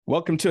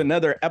Welcome to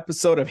another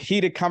episode of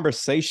Heated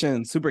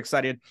Conversation. Super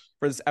excited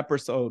for this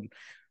episode.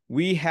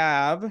 We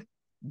have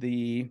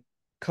the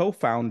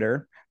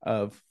co-founder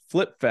of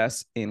Flip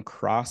Fest in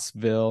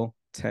Crossville,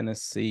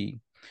 Tennessee.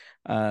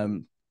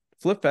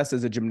 Flip Fest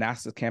is a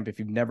gymnastics camp if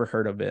you've never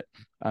heard of it.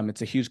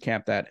 It's a huge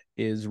camp that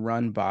is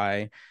run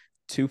by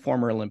two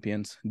former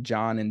Olympians,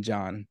 John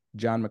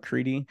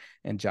MacCready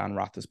and John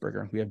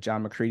Roethlisberger. We have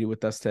John MacCready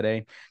with us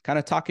today, kind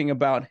of talking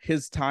about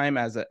his time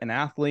as an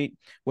athlete,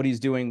 what he's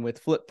doing with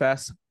Flip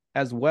Fest,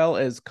 as well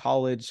as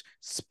college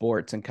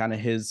sports and kind of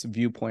his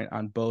viewpoint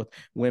on both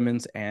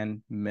women's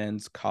and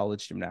men's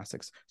college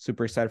gymnastics.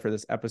 Super excited for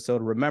this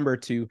episode. Remember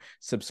to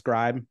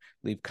subscribe,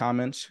 leave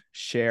comments,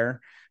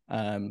 share.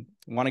 Want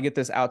to get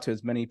this out to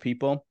as many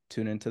people.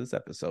 Tune into this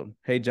episode.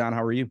 Hey, John,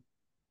 how are you?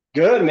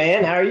 Good,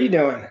 man. How are you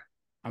doing?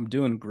 I'm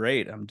doing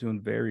great. I'm doing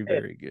very,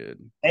 very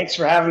good. Thanks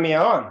for having me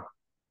on.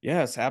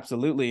 Yes,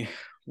 absolutely.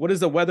 What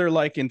is the weather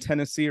like in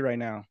Tennessee right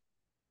now?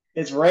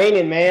 It's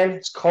raining, man.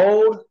 It's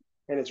cold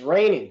and it's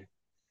raining.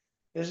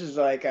 This is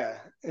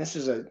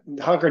a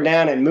hunker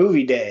down and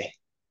movie day.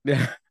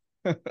 Yeah.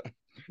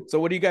 So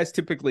what do you guys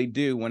typically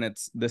do when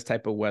it's this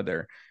type of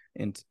weather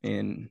in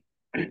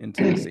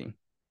Tennessee?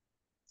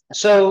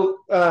 So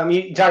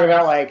you talking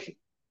about like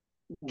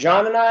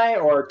John and I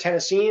or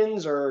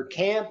Tennesseans or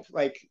camp?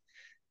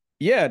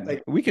 Yeah,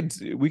 Like we could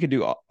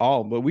do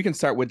all, but we can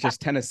start with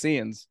just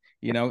Tennesseans.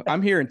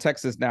 I'm here in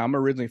Texas now. I'm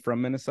originally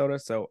from Minnesota,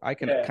 so I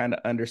can yeah, kind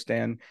of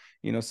understand,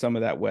 some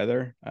of that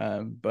weather.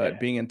 But yeah,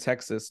 being in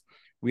Texas,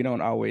 we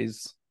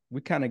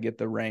kind of get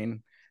the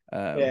rain,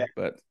 yeah.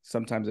 but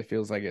sometimes it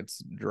feels like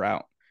it's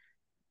drought.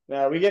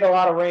 No, we get a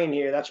lot of rain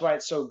here. That's why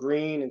it's so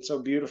green and so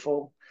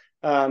beautiful.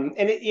 And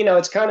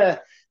it's kind of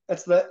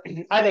that's the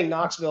I think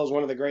Knoxville is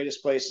one of the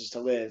greatest places to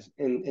live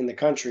in the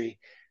country.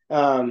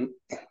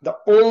 The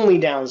only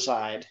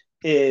downside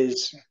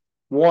is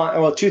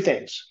two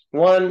things.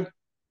 One,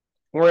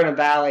 we're in a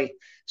valley,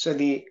 so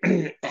the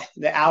the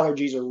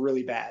allergies are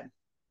really bad.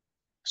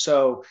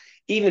 So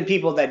even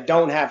people that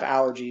don't have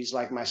allergies,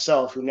 like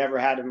myself, who never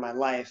had in my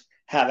life,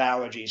 have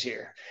allergies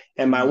here.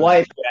 And my Mm.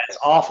 wife who has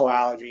awful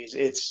allergies.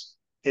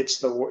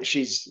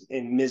 She's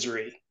in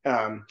misery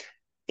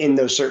in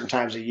those certain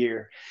times of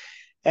year.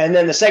 And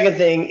then the second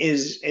thing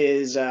is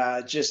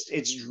just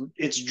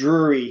it's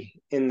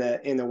dreary in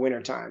the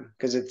wintertime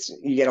because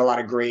you get a lot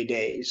of gray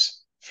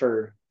days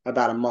for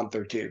about a month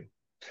or two.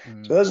 So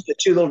Mm. those are the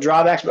two little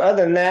drawbacks. But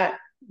other than that,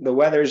 the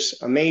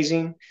weather's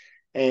amazing,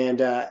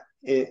 and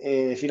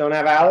if you don't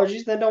have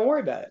allergies, then don't worry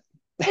about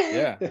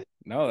Yeah, it.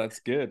 no, that's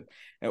good.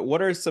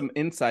 What are some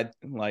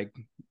like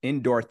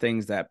indoor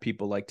things that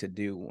people like to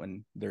do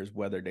when there's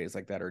weather days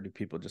like that, or do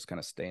people just kind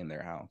of stay in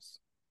their house?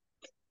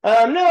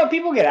 No,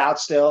 people get out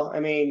still.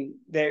 I mean,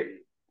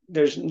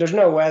 there's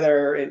no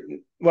weather.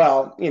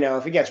 Well,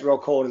 if it gets real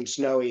cold and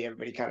snowy,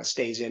 everybody kind of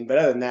stays in. But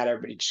other than that,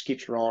 everybody just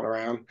keeps rolling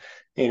around.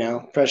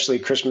 Especially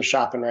Christmas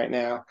shopping right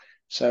now.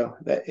 So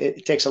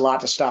it takes a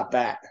lot to stop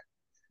that.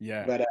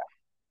 Yeah. But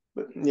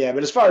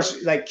as far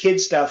as like kid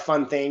stuff,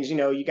 fun things,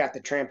 you got the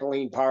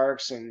trampoline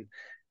parks and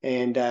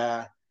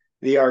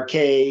the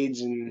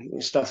arcades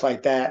and stuff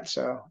like that.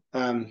 So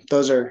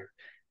those are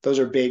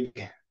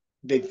big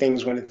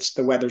things when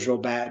the weather's real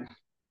bad.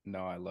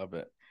 No, I love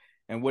it.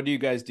 And what do you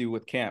guys do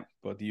with camp?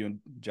 Both you and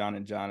John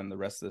and the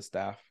rest of the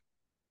staff?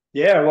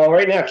 Yeah, well,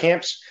 right now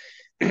camp's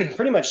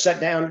pretty much shut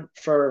down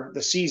for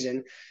the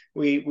season.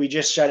 We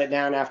just shut it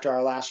down after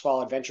our last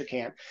fall adventure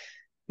camp.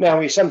 Now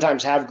we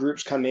sometimes have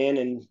groups come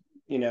in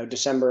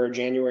December or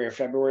January or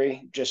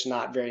February, just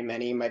not very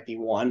many, might be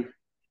one.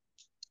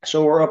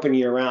 So we're open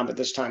year round, but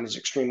this time is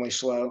extremely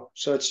slow.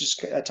 So it's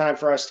just a time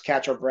for us to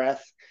catch our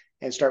breath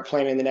and start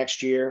planning the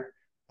next year.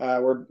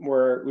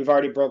 We've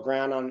already broke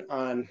ground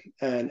on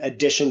an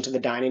addition to the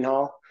dining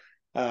hall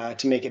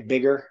to make it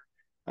bigger,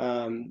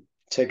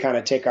 to kind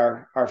of take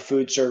our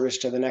food service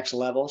to the next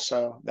level.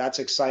 So that's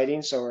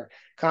exciting. So we're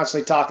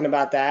constantly talking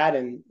about that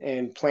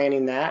and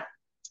planning that.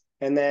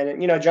 And then,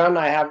 John and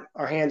I have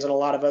our hands on a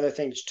lot of other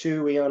things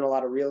too. We own a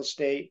lot of real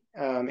estate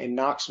in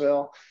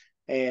Knoxville.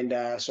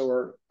 And so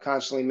we're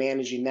constantly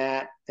managing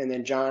that. And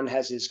then John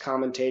has his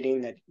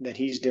commentating that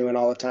he's doing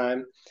all the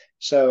time.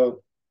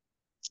 So,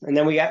 and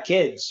then we got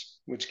kids,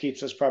 which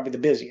keeps us probably the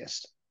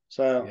busiest.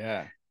 So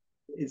Yeah.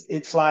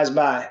 it flies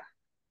by.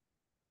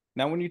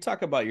 Now, when you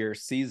talk about your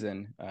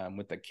season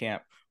with the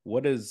camp,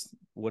 what is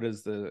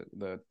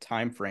the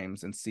time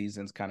frames and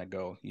seasons kind of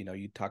go?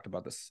 You talked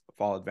about this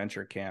fall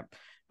adventure camp.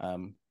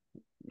 Um,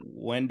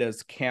 when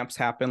does camps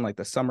happen? Like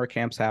the summer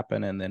camps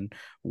happen, and then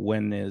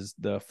when is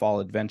the fall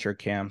adventure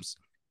camps?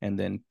 And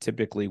then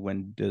typically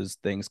when does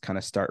things kind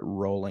of start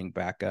rolling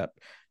back up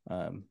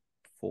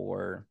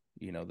for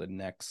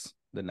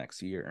the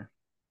next year?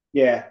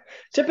 Yeah.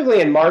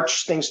 Typically in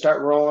March, things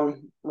start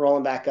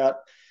rolling back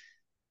up.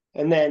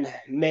 And then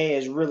May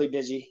is really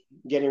busy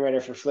getting ready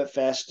for Flip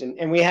Fest.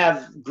 And we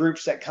have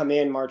groups that come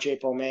in March,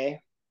 April, May.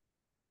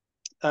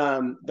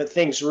 But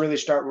things really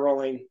start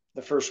rolling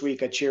the first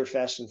week of Cheer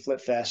Fest and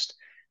Flip Fest.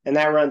 And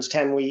that runs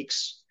 10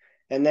 weeks.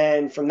 And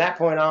then from that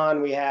point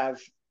on, we have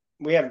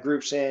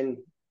groups in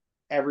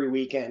every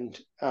weekend.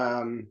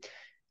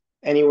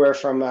 Anywhere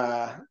from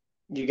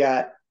you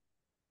got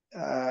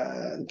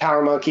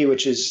Power Monkey,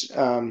 which is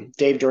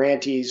Dave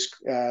Durante's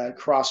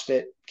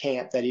CrossFit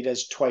camp that he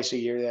does twice a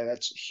year there.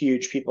 That's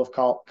huge. People have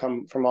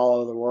come from all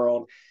over the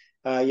world.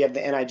 You have the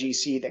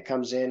NIGC that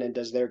comes in and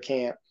does their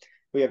camp.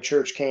 We have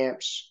church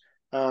camps.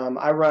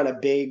 I run a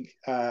big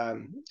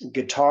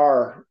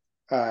guitar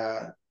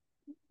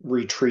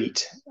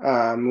retreat.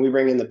 We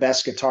bring in the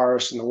best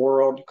guitarists in the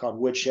world called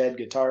Woodshed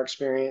Guitar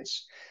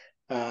Experience.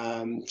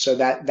 So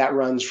that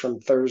runs from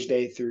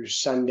Thursday through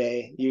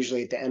Sunday,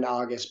 usually at the end of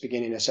August,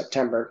 beginning of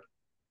September.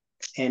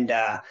 And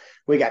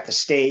we got the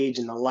stage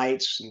and the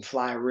lights and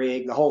fly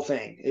rig, the whole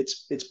thing.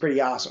 It's pretty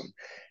awesome.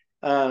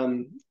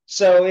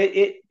 So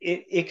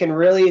it can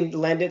really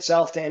lend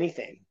itself to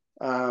anything.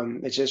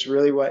 It's just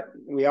really what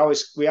we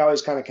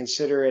always kind of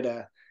consider it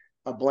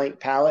a blank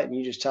palette, and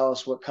you just tell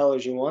us what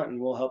colors you want, and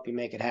we'll help you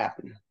make it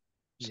happen.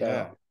 So.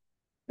 Yeah.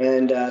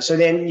 And so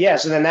then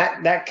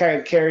that kind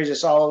of carries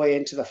us all the way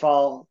into the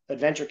fall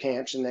adventure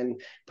camps, and then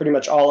pretty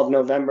much all of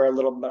November, a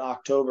little bit of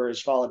October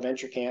is fall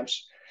adventure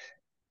camps,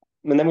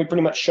 and then we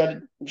pretty much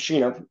shut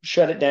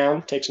it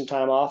down, take some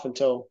time off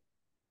until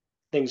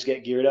things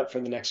get geared up for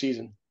the next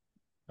season.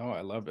 Oh,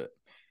 I love it.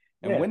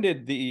 And when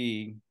did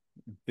the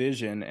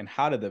vision and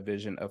how did the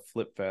vision of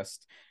Flip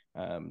Fest,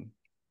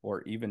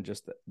 or even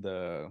just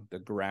the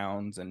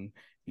grounds and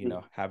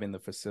having the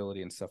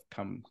facility and stuff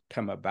come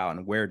about,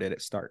 and where did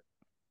it start?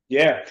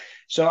 Yeah.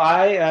 So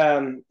I,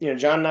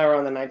 John and I were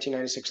on the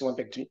 1996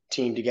 Olympic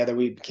team together.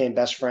 We became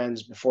best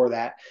friends before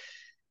that.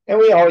 And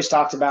we always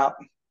talked about,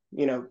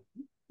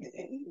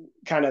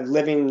 kind of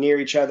living near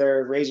each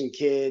other, raising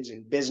kids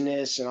and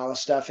business and all this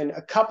stuff. And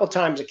a couple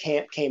times a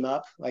camp came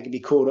up, like it'd be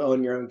cool to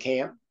own your own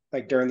camp,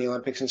 like during the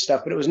Olympics and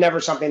stuff. But it was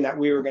never something that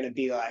we were going to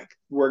be like,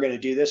 we're going to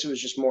do this. It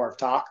was just more of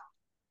talk.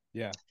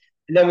 Yeah.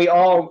 And then we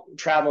all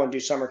travel and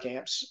do summer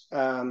camps.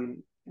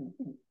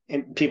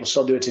 And people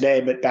still do it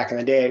today, but back in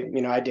the day,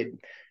 I did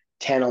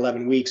 10,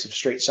 11 weeks of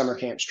straight summer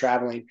camps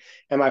traveling.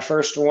 And my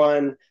first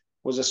one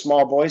was a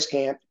small boys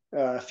camp,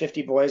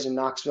 50 boys in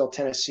Knoxville,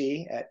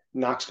 Tennessee at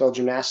Knoxville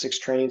Gymnastics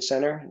Training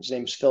Center. His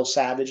name's Phil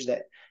Savage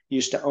that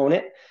used to own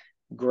it.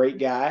 Great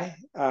guy.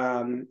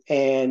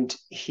 And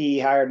he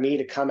hired me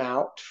to come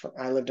out.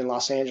 I lived in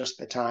Los Angeles at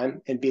the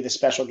time and be the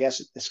special guest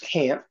at this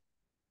camp.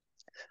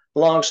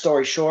 Long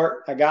story short,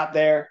 I got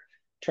there,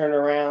 turned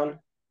around.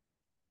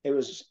 It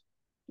was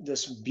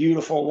this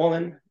beautiful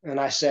woman, and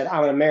I said,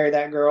 I'm going to marry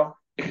that girl.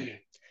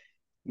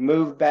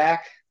 Moved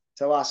back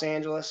to Los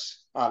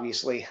Angeles.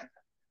 Obviously,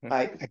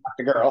 I got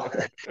the girl.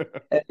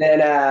 And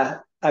then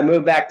I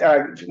went back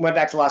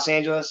to Los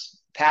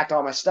Angeles, packed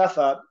all my stuff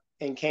up,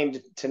 and came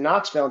to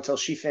Knoxville until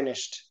she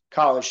finished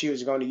college. She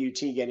was going to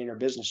UT getting her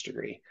business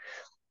degree.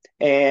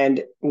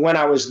 And when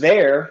I was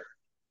there,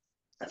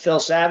 Phil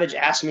Savage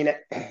asked me to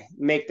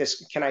make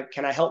this. Can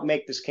I help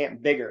make this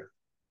camp bigger?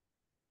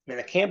 And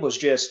the camp was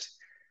just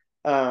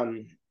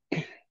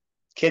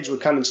kids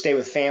would come and stay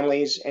with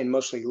families, and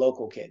mostly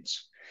local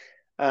kids.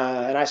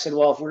 And I said,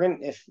 well,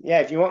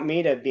 if you want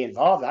me to be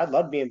involved, I'd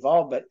love to be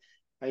involved, but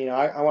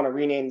I want to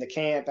rename the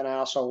camp, and I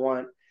also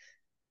want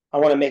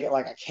to make it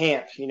like a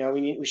camp.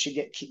 We should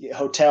get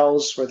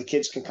hotels where the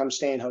kids can come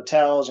stay in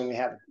hotels, and we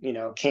have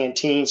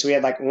canteen. So we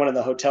had, like, one of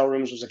the hotel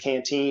rooms was a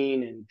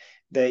canteen, and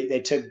they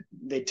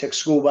took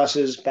school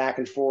buses back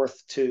and forth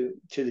to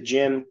the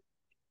gym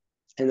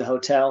in the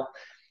hotel.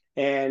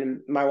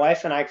 And my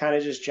wife and I kind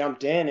of just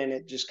jumped in, and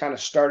it just kind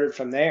of started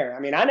from there. I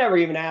mean, I never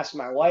even asked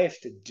my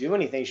wife to do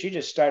anything. She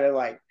just started,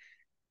 like,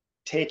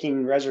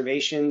 taking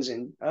reservations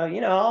and,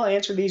 I'll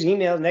answer these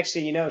emails. Next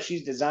thing you know,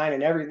 she's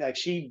designing everything. Like,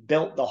 she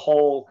built the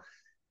whole,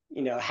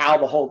 how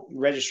the whole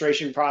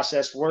registration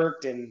process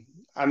worked. And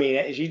I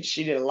mean,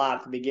 she did a lot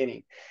at the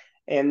beginning.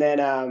 And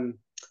then,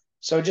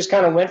 so it just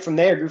kind of went from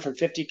there, grew from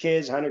 50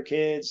 kids, 100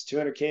 kids,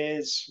 200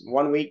 kids,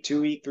 1 week, 2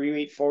 week, 3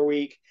 week, 4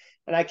 week.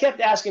 And I kept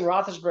asking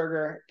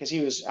Roethlisberger,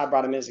 because I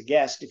brought him as a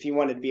guest, if he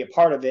wanted to be a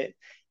part of it.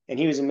 And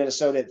he was in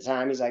Minnesota at the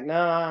time. He's like,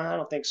 no, I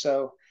don't think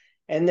so.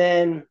 And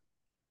then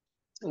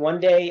one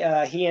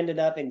day he ended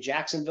up in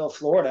Jacksonville,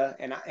 Florida.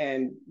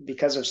 And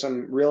because of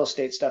some real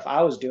estate stuff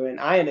I was doing,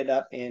 I ended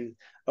up in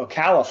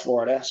Ocala,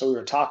 Florida. So we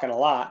were talking a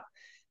lot.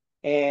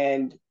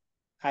 And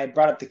I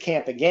brought up the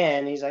camp again.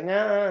 And he's like,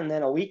 no. And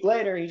then a week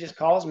later, he just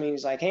calls me. And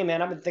he's like, hey,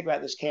 man, I've been thinking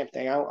about this camp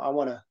thing. I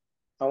want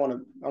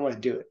to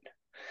do it.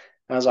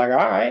 I was like, all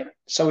right.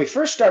 So we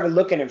first started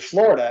looking in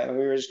Florida, and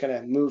we were just going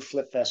to move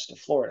Flip Fest to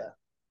Florida.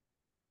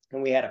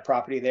 And we had a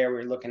property there we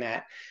were looking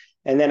at.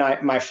 And then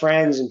my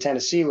friends in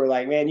Tennessee were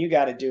like, man, you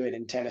got to do it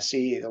in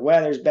Tennessee. The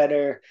weather's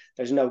better.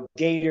 There's no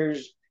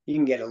gators. You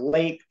can get a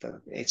lake.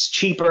 It's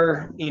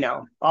cheaper,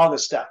 all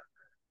this stuff.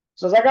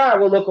 So I was like, all right,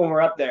 we'll look when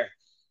we're up there.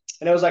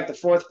 And it was like the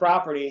fourth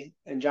property.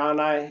 And John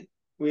and I,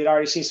 we had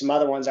already seen some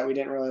other ones that we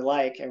didn't really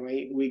like. And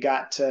we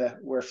got to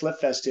where Flip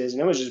Fest is,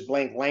 and it was just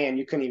blank land.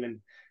 You couldn't even,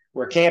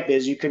 where camp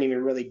is, you couldn't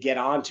even really get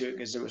onto it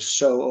because it was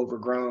so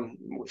overgrown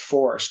with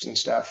forest and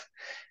stuff.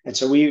 And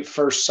so we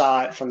first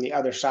saw it from the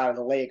other side of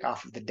the lake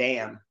off of the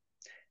dam.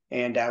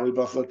 And we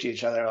both looked at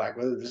each other like,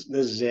 well, this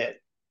is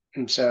it.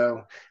 And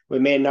so we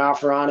made an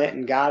offer on it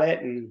and got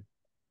it, and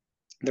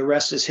the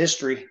rest is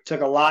history. It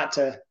took a lot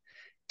to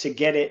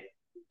get it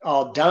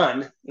all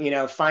done,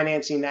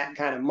 financing that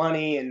kind of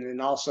money. And then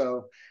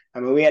also, I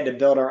mean, we had to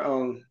build our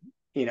own,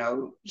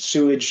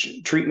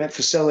 sewage treatment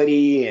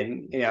facility,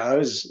 and, it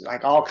was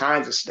like all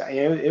kinds of stuff.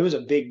 It was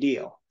a big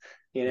deal,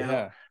 you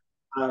know.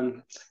 Yeah.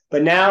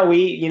 But now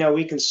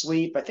we can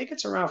sleep. I think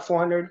it's around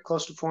 400,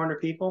 close to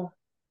 400 people,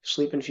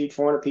 sleep and feed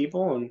 400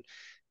 people.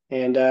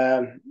 And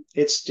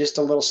it's just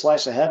a little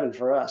slice of heaven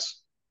for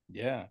us.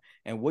 Yeah.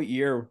 And what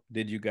year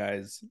did you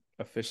guys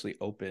officially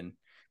open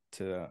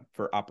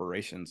for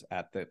operations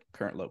at the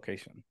current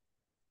location?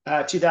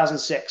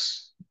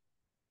 2006.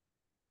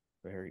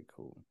 Very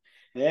cool.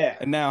 Yeah.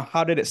 And now,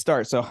 how did it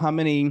start? So, how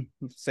many,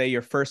 say,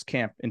 your first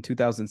camp in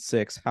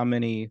 2006? How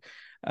many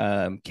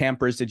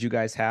campers did you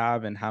guys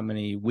have, and how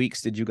many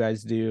weeks did you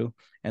guys do?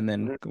 And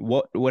then,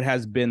 what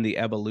has been the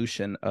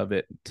evolution of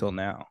it till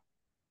now?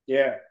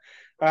 Yeah.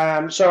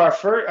 So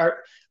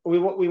we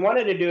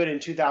wanted to do it in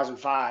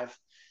 2005,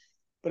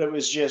 but it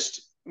was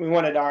just we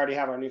wanted to already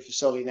have our new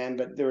facility then,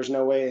 but there was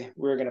no way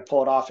we were going to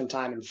pull it off in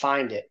time and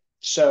find it.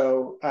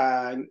 So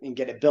and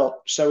get it built.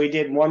 So we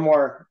did one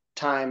more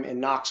time in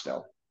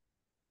Knoxville,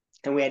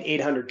 and we had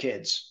 800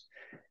 kids,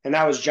 and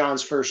that was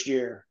John's first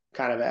year,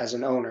 kind of as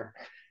an owner.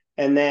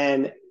 And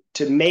then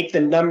to make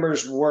the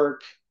numbers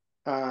work,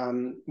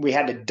 we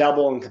had to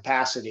double in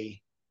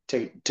capacity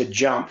to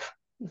jump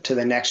to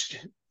the next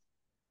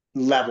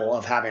level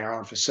of having our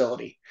own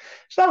facility.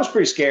 So that was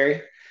pretty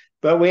scary,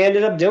 but we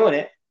ended up doing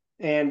it.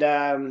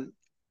 And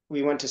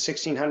we went to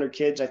 1,600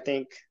 kids, I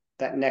think,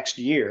 that next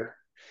year.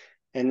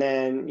 And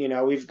then,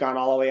 we've gone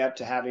all the way up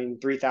to having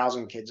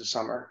 3,000 kids a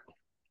summer.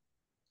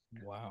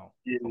 Wow.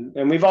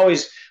 And we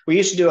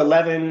used to do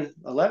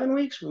 11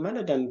 weeks. We might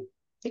have done,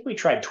 I think we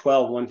tried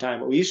 12 one time,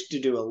 but we used to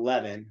do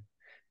 11.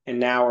 And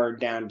now we're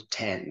down to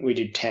 10. We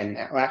did 10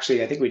 now. Well,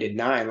 actually, I think we did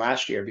 9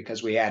 last year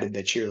because we added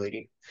the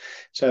cheerleading.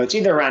 So it's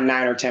either around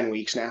 9 or 10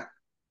 weeks now.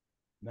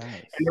 And the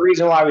Nice.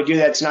 reason why we do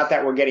that, it's not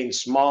that we're getting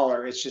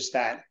smaller. It's just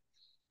that,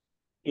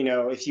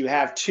 if you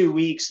have 2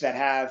 weeks that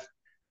have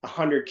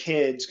 100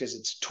 kids, because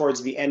it's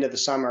towards the end of the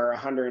summer,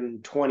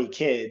 120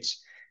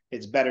 kids,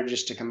 it's better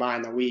just to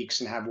combine the weeks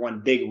and have one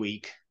big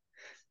week.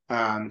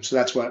 So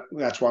that's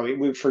why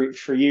we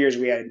for years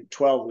we had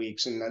 12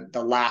 weeks, and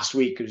the last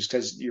week was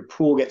because your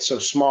pool gets so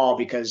small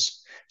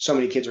because so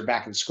many kids are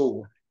back in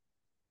school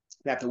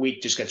that the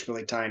week just gets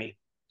really tiny.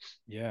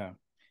 Yeah.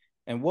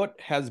 And what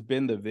has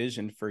been the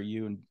vision for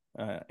you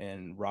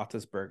and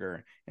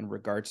Roethlisberger in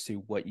regards to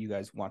what you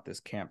guys want this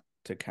camp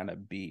to kind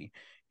of be?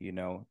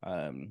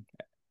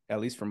 At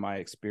least from my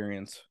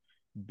experience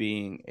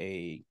being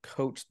a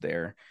coach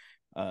there,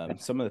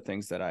 some of the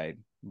things that I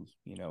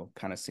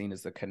kind of seen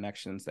is the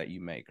connections that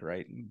you make,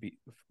 right?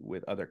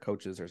 With other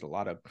coaches, there's a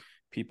lot of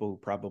people who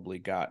probably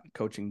got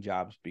coaching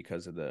jobs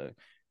because of the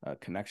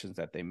connections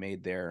that they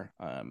made there,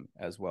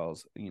 as well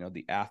as,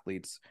 the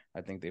athletes.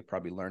 I think they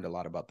probably learned a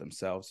lot about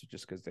themselves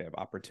just because they have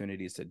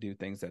opportunities to do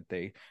things that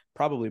they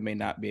probably may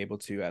not be able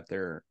to at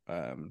their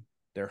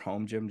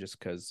home gym, just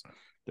because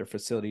their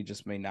facility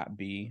just may not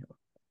be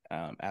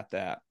at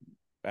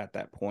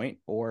that point,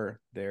 or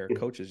their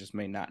coaches just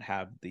may not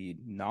have the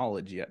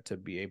knowledge yet to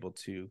be able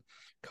to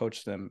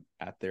coach them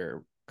at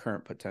their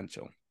current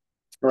potential.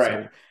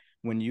 Right. So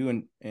when you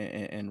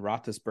and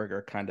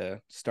Roethlisberger kind of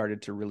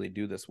started to really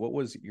do this, what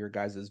was your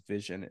guys'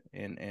 vision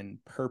and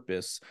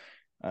purpose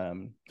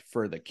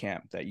for the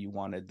camp that you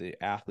wanted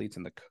the athletes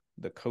and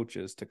the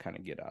coaches to kind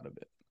of get out of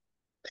it?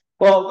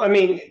 Well, I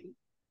mean,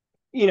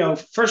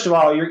 first of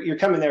all, you're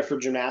coming there for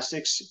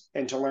gymnastics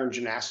and to learn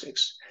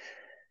gymnastics.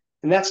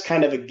 And that's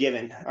kind of a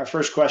given. Our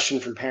first question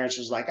from parents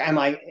is like,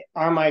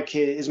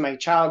 is my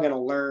child going to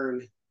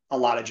learn a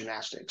lot of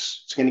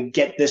gymnastics? It's going to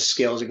get this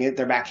skills and get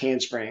their back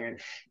handspring.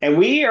 And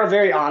we are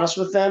very honest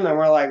with them. And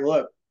we're like,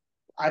 look,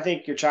 I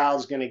think your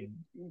child's going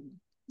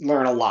to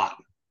learn a lot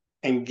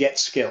and get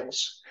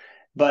skills,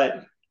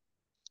 but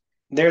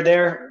they're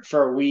there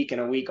for a week and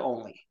a week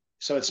only.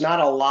 So it's not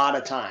a lot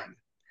of time.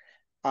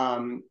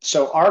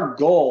 So our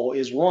goal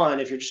is, one,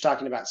 if you're just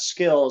talking about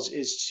skills,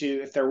 is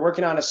to, if they're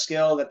working on a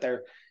skill that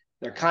they're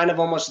kind of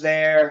almost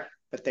there,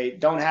 but they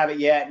don't have it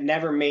yet,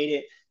 never made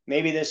it,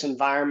 maybe this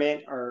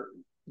environment or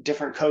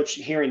different coach,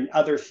 hearing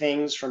other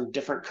things from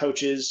different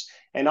coaches,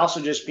 and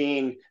also just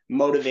being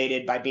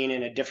motivated by being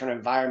in a different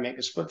environment,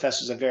 because Split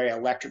Fest is a very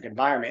electric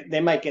environment, they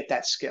might get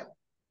that skill.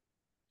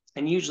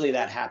 And usually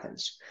that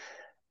happens.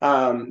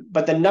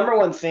 But the number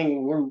one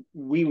thing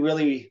we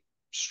really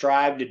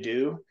strive to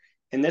do,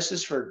 and this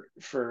is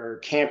for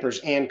campers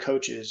and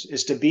coaches,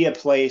 is to be a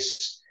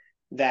place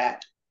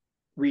that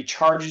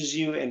recharges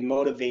you and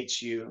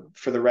motivates you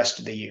for the rest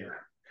of the year,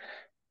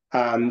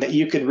 that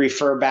you could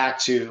refer back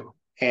to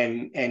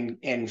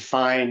and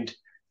find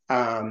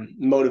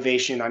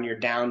motivation on your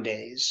down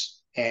days,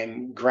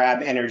 and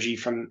grab energy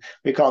from,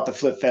 we call it the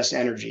Flip Fest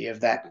energy, of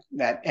that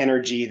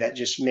energy that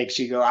just makes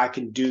you go, I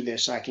can do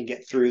this, I can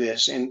get through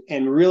this,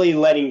 and really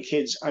letting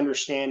kids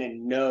understand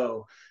and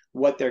know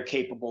what they're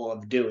capable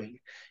of doing.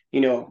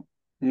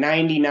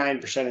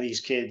 99% of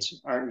these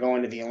kids aren't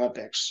going to the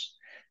Olympics.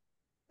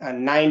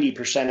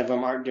 90% of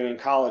them aren't doing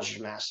college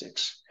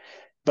gymnastics.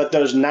 But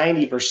those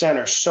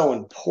 90% are so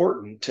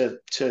important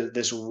to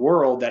this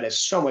world that is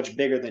so much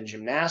bigger than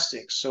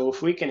gymnastics. So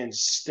if we can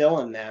instill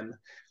in them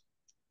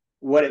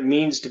what it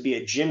means to be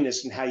a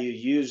gymnast and how you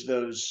use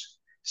those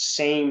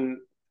same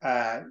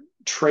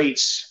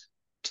traits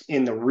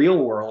in the real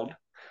world,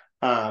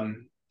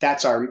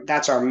 that's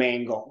our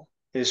main goal,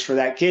 is for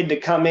that kid to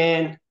come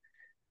in,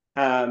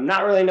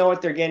 not really know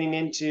what they're getting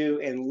into,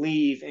 and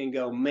leave and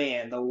go,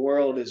 man, the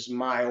world is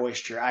my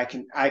oyster. I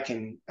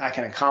can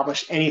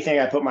accomplish anything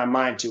I put my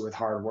mind to with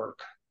hard work.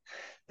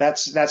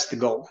 That's the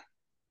goal.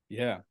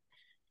 Yeah.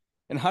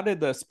 And how did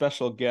the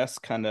special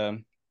guest kind of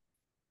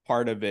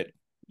part of it,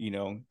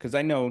 because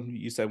I know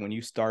you said when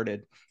you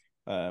started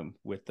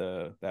with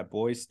that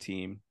boys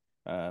team,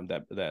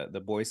 that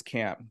the boys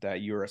camp,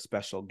 that you're a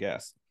special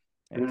guest.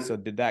 And so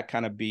did that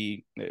kind of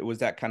was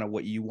that kind of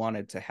what you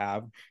wanted to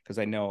have? Because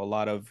I know a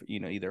lot of,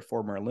 either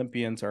former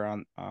Olympians are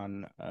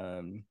on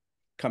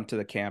come to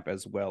the camp,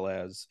 as well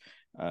as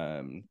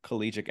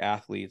collegiate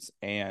athletes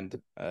and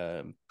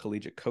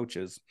collegiate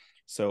coaches.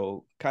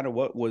 So kind of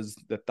what was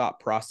the thought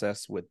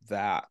process with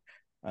that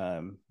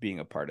being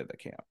a part of the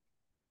camp?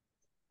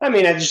 I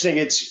mean, I just think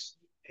it's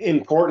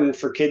important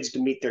for kids to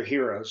meet their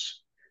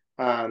heroes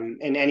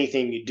in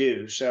anything you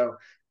do. So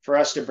for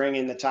us to bring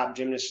in the top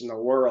gymnasts in the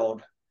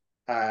world,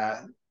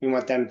 we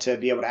want them to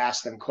be able to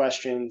ask them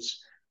questions,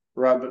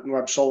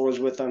 rub shoulders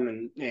with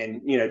them,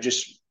 and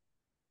just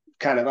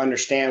kind of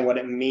understand what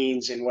it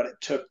means and what it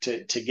took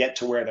to get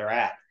to where they're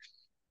at,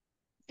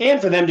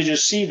 and for them to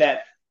just see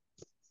that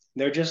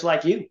they're just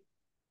like you.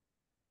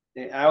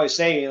 I always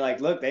say,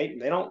 like, look, they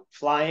don't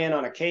fly in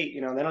on a cape. They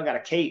don't got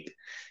a cape.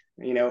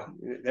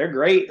 They're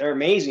great, they're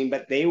amazing,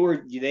 but they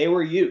were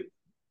you,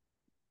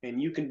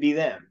 and you can be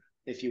them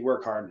if you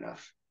work hard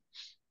enough.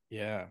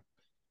 Yeah.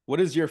 What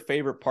is your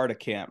favorite part of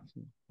camp?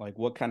 Like,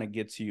 what kind of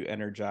gets you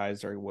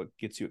energized, or what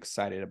gets you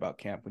excited about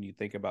camp when you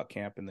think about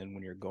camp, and then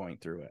when you're going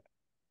through it?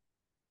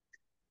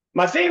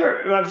 My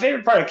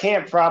favorite part of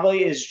camp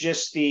probably is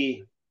just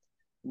the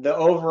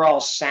overall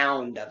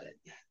sound of it.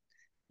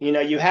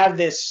 You have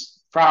this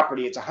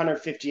property, it's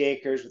 150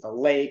 acres with a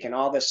lake and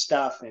all this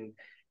stuff,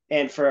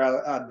 and for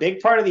a big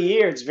part of the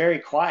year it's very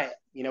quiet.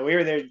 We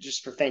were there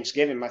just for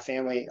Thanksgiving. My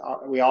family,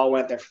 we all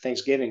went there for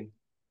Thanksgiving,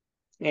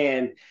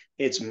 and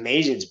it's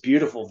amazing. It's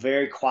beautiful,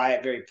 very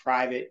quiet, very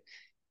private,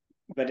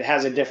 but it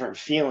has a different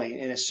feeling.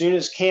 And as soon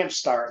as camp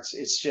starts,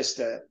 it's just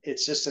a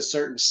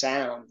certain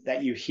sound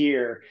that you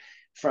hear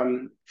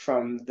from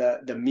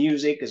the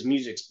music, because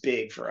music's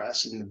big for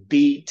us, and the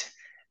beat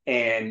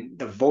and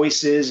the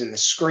voices and the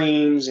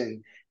screams.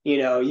 And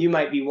you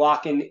might be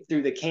walking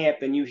through the camp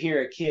and you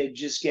hear a kid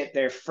just get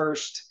their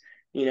first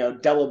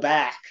double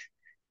back,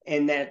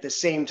 and then at the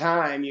same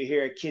time you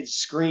hear a kid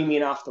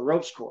screaming off the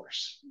ropes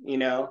course,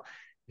 and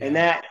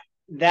Yeah.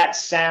 that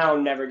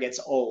sound never gets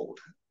old.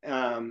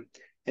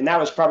 And that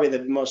was probably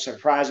the most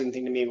surprising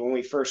thing to me when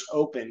we first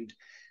opened.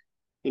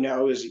 It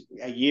was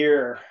a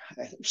year,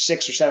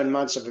 6 or 7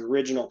 months of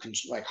original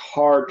like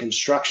hard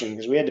construction,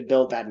 because we had to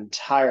build that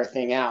entire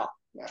thing out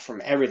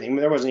from everything.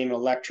 There wasn't even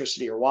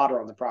electricity or water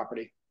on the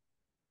property.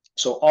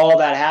 So all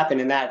that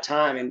happened in that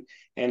time,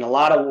 and a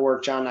lot of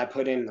work John and I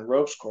put in the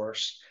ropes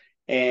course.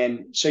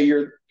 And so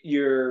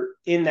you're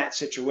in that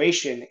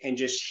situation and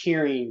just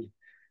hearing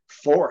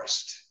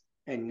forest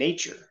and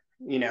nature,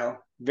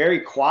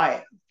 very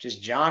quiet,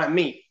 just John and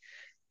me.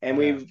 And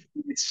Yeah. we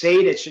would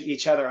say to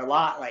each other a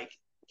lot, like,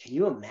 can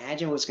you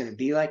imagine what's going to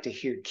be like to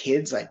hear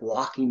kids like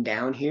walking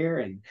down here?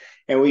 And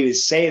we would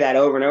say that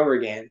over and over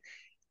again.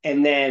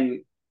 And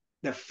then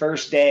the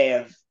first day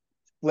of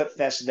Flip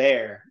Fest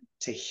there,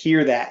 to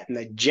hear that, and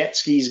the jet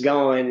skis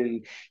going,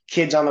 and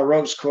kids on the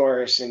ropes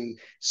course and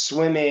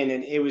swimming,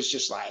 and it was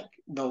just like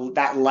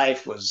that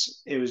life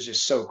was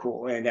just so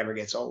cool, and it never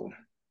gets old.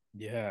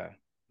 Yeah.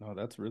 No,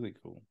 that's really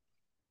cool.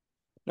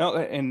 No,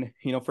 and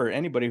for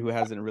anybody who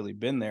hasn't really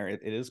been there,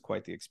 it is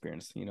quite the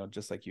experience,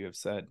 just like you have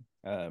said,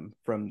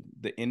 from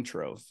the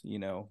intros,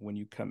 when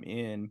you come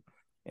in,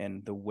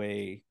 and the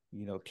way,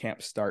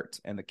 camp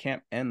starts and the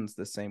camp ends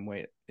the same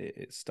way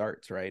it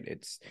starts, right?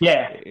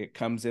 Yeah. It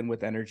comes in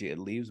with energy, it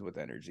leaves with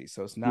energy.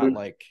 So it's not Mm-hmm.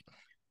 like,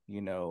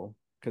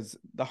 because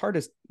the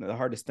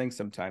hardest thing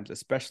sometimes,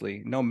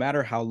 especially no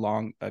matter how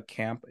long a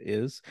camp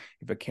is,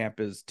 if a camp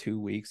is 2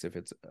 weeks, if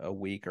it's a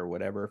week or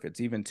whatever, if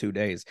it's even 2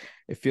 days,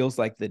 it feels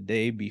like the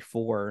day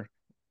before,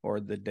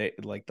 or the day,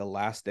 like the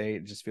last day,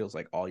 it just feels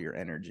like all your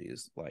energy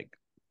is like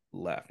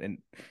left. And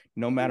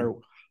no matter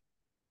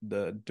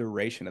the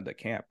duration of the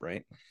camp,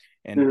 right?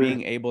 And Mm-hmm.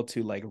 being able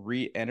to like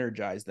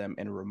re-energize them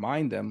and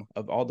remind them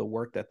of all the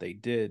work that they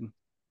did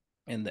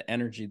and the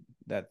energy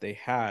that they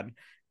had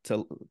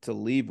to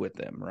leave with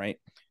them, right?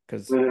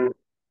 Because Mm-hmm.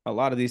 a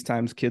lot of these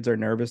times kids are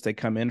nervous. They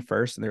come in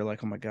first and they're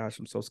like, oh my gosh,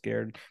 I'm so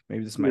scared.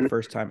 Maybe this is my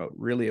first time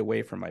really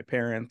away from my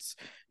parents,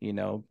 you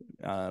know,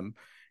 um,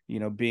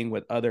 being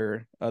with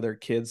other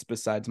kids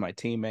besides my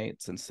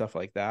teammates and stuff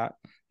like that,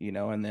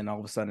 and then all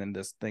of a sudden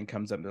this thing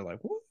comes up and they're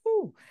like,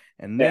 woo.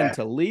 And then Yeah.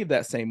 to leave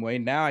that same way,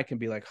 now I can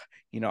be like,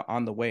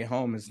 on the way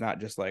home, it's not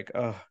just like,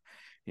 oh,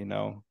 you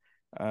know,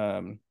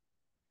 um,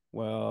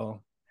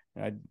 well,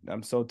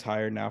 I'm so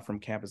tired now from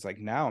campus. Like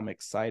now I'm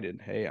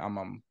excited. Hey, I'm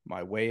on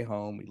my way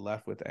home. We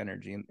left with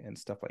energy and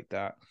stuff like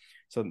that.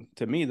 So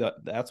to me,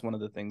 that's one of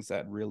the things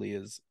that really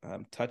is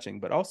touching,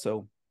 but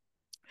also,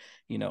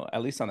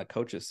 at least on the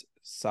coaches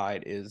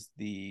side is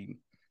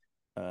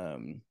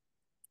um,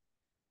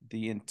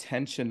 the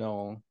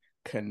intentional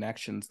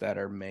connections that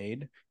are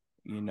made,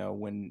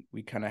 when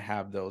we kind of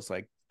have those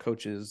like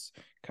coaches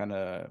kind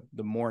of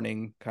the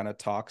morning kind of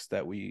talks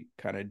that we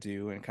kind of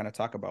do and kind of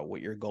talk about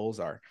what your goals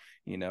are.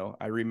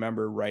 I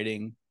remember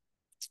writing,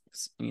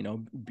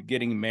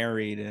 getting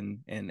married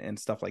and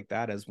stuff like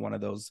that as one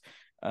of those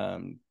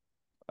um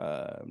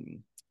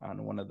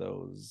on one of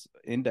those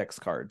index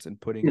cards and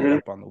putting it Mm-hmm.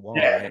 up on the wall,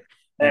 Yeah. right?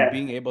 And Yeah.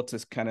 being able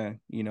to kind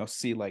of,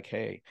 see like,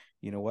 hey,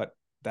 you know what,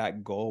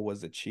 that goal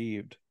was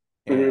achieved.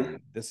 Mm-hmm. And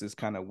this is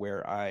kind of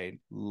where I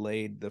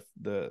laid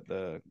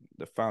the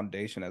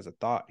foundation as a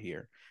thought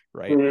here,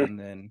 right? Mm-hmm. And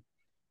then,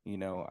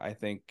 I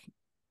think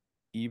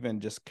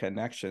even just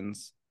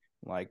connections,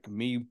 like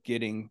me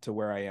getting to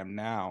where I am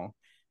now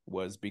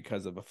was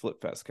because of a Flip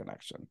Fest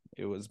connection.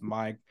 It was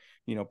my,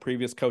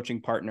 previous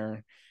coaching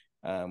partner,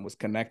 was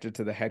connected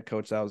to the head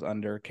coach that I was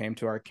under, came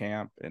to our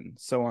camp, and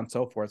so on and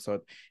so forth. So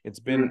it's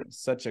been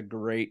such a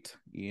great,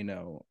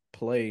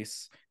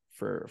 place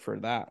for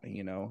that,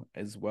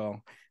 as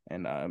well.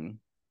 And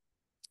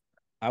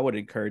I would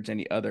encourage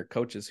any other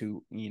coaches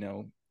who,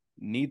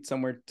 need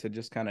somewhere to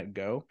just kind of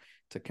go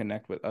to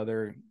connect with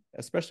other,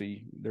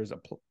 especially there's a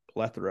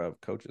plethora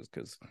of coaches,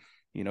 because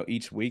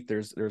each week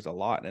there's a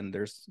lot, and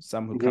there's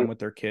some who Mm-hmm. come with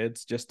their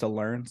kids just to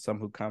learn, some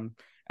who come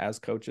as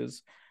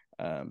coaches.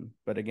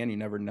 But again, you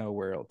never know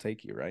where it'll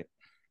take you, right?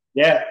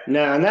 Yeah,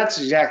 no, and that's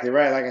exactly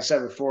right. Like I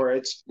said before,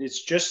 it's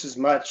just as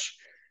much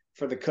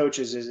for the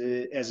coaches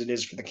as it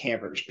is for the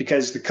campers,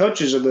 because the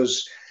coaches are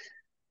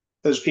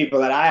those people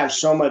that I have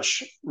so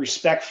much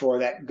respect for,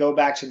 that go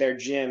back to their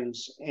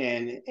gyms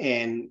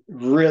and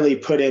really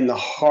put in the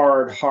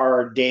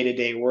hard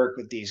day-to-day work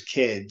with these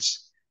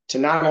kids to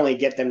not only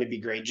get them to be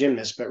great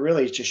gymnasts, but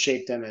really to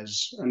shape them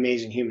as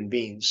amazing human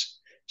beings.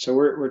 So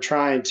we're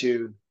trying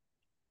to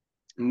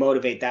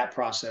motivate that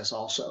process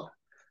also.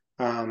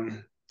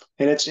 Um,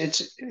 and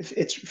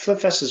it's Flip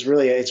Fest is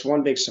really it's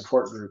one big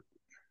support group.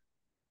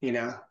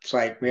 It's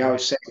like we Yeah.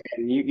 always say,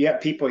 and you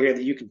have people here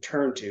that you can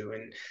turn to,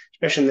 and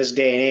especially in this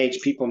day and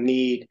age, people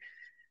need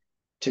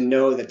to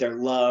know that they're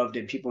loved,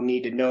 and people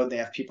need to know they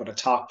have people to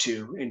talk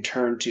to and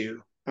turn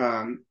to.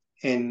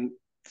 And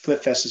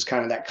Flip Fest is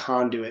kind of that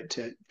conduit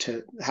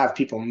to have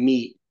people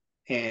meet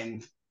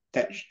and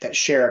that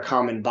share a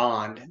common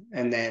bond,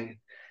 and then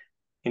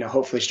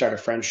hopefully start a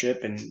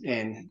friendship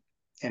and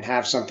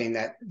have something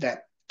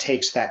that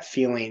takes that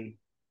feeling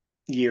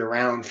year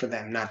round for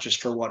them, not just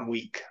for 1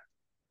 week.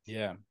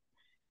 Yeah.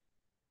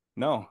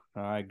 No,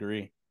 I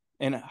agree.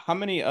 And how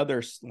many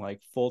other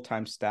like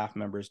full-time staff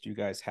members do you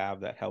guys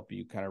have that help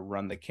you kind of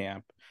run the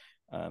camp,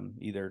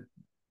 either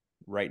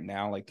right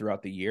now, like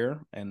throughout the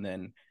year, and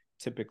then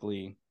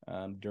typically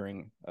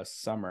during a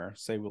summer?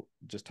 Say we'll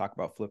just talk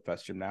about Flip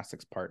Fest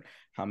gymnastics part.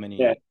 How Yeah.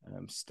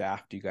 many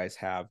staff do you guys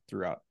have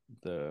throughout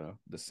the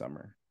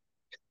summer?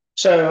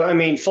 So, I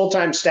mean, full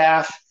time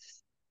staff,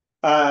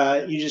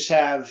 you just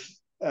have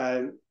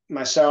uh,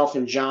 myself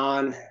and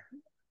John,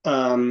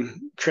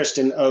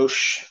 Kristen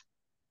Osh,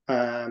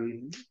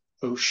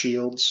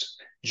 O'Shields,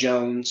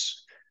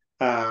 Jones,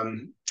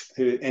 and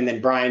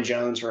then Brian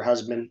Jones, her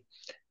husband.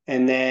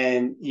 And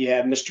then you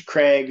have Mr.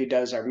 Craig, who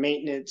does our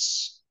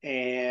maintenance,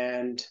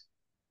 and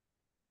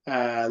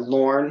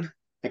Lorne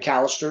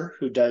McAllister,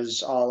 who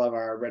does all of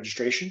our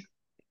registration.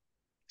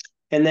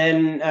 And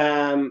then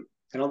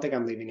I don't think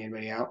I'm leaving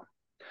anybody out.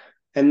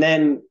 And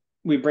then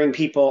we bring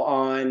people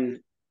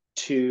on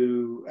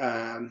to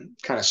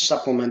kind of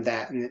supplement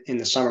that in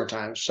the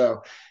summertime.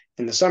 So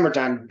in the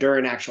summertime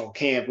during actual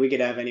camp, we could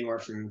have anywhere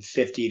from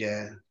 50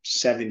 to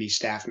 70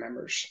 staff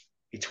members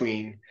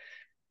between,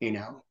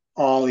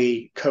 all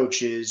the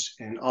coaches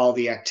and all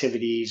the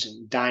activities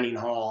and dining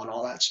hall and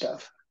all that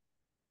stuff.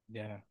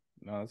 Yeah,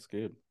 no, that's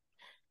good.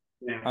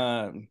 Yeah.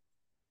 Um,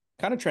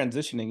 Kind of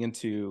transitioning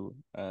into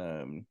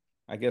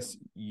I guess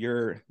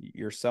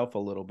yourself a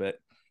little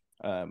bit.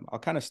 I'll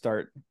kind of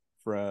start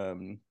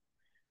from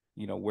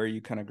where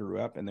you kind of grew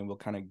up, and then we'll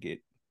kind of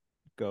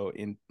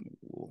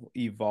we'll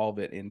evolve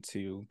it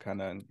into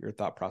kind of your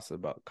thought process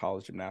about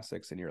college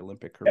gymnastics and your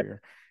Olympic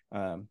career.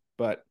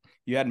 But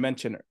you had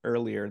mentioned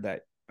earlier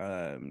that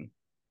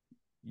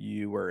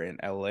you were in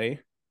LA,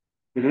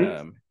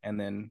 Mm-hmm. and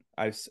then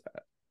I've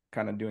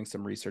kind of doing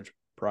some research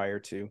prior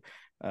to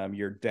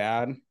your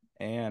dad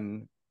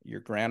and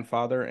your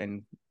grandfather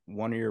and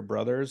one of your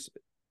brothers,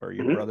 or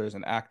your Mm-hmm. brother's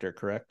an actor,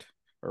 correct?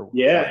 Or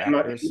Yeah. were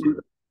actors?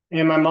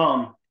 And my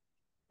mom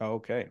Oh,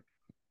 okay.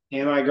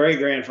 and my great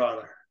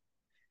grandfather.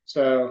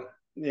 So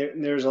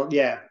there's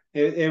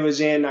it was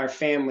in our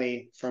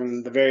family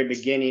from the very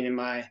beginning. And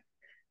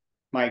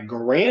my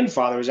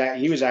grandfather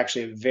he was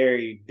actually a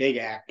very big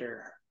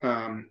actor.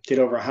 did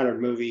over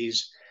 100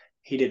 movies.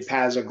 He did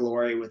Paths of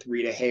Glory with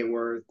Rita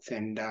Hayworth,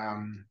 and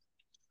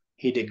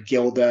he did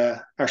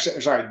Gilda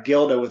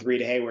with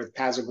Rita Hayworth,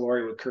 Paths of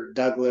Glory with Kirk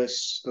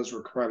Douglas. Those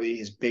were probably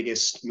his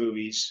biggest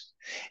movies.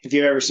 If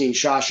you've ever seen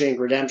Shawshank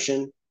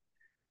Redemption,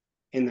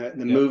 in the Yep.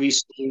 movie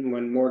scene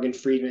when Morgan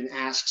Freeman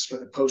asks for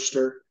the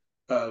poster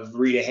of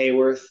Rita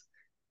Hayworth,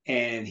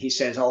 and he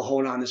says, "Oh,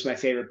 hold on, this is my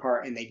favorite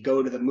part." And they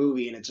go to the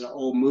movie, and it's an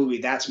old movie.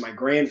 That's my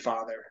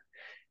grandfather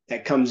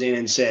that comes in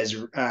and says,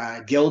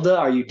 "Gilda,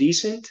 are you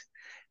decent?"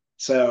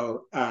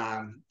 So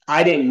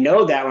I didn't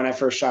know that when I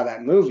first saw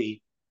that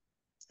movie.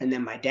 And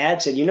then my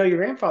dad said, your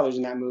grandfather's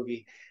in that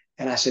movie.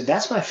 And I said,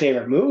 that's my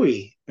favorite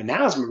movie. But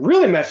now it's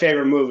really my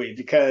favorite movie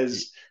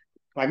because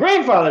my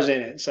grandfather's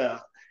in it. So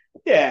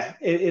yeah,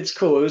 it's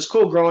cool. It was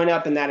cool growing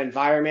up in that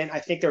environment. I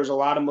think there was a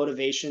lot of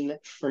motivation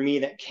for me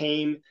that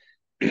came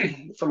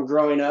from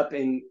growing up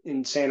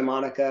in Santa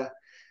Monica,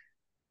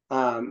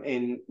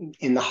 in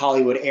the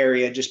Hollywood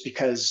area, just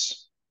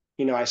because,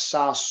 I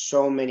saw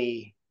so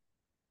many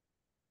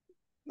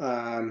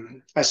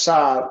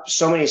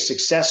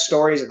success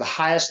stories at the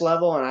highest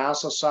level, and I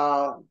also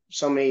saw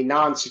so many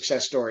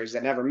non-success stories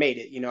that never made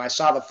it. I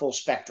saw the full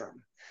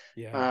spectrum.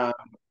 Yeah. Uh,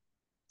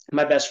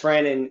 my best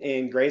friend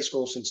in grade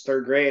school since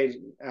third grade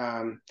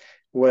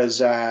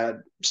was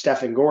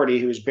Stephen Gordy,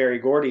 who was Barry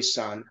Gordy's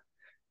son.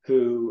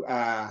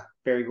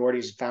 Barry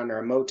Gordy's the founder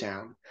of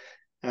Motown,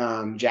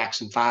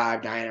 Jackson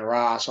 5, Diana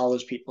Ross, all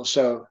those people.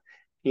 So,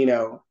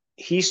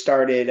 he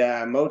started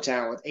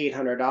Motown with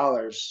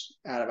 $800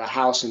 out of a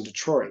house in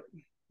Detroit.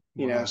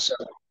 Wow. So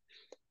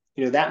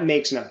that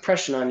makes an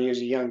impression on you as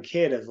a young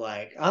kid of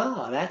like,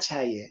 that's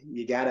how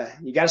you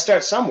gotta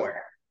start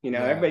somewhere.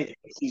 Yeah. Everybody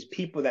thinks these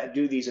people that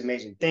do these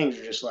amazing things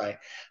are just like,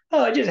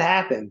 oh, it just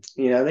happened.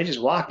 They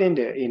just walked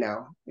into it.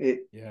 It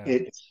Yeah.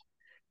 it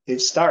it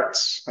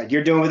starts like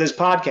you're doing with this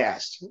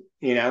podcast.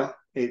 It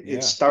Yeah.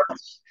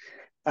 starts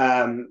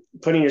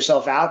putting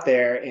yourself out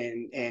there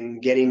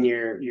and getting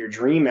your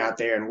dream out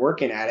there and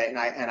working at it. And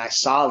I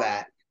saw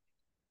that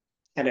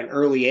at an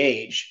early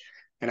age,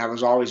 and I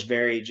was always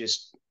very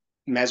just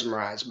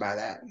mesmerized by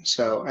that.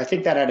 So I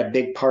think that had a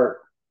big part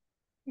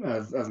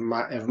of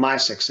my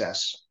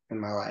success in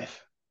my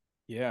life.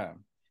 Yeah.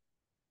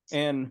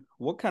 And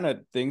what kind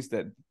of things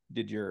that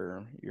did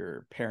your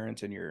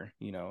parents and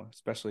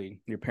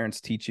especially your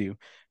parents teach you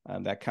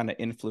that kind of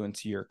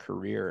influence your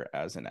career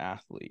as an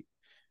athlete?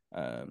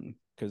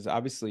 Because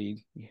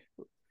obviously,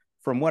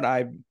 from what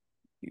I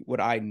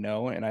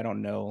know, and I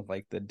don't know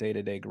like the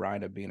day-to-day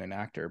grind of being an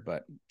actor,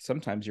 but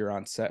sometimes you're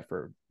on set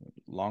for a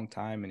long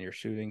time and you're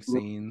shooting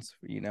scenes,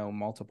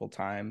 multiple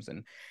times.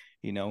 And,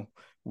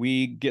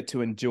 we get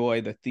to enjoy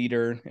the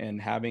theater and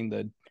having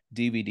the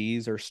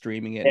DVDs or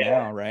streaming it Yeah,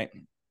 now, right?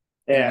 And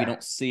we yeah.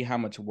 don't see how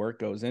much work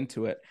goes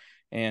into it.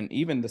 And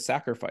even the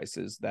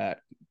sacrifices that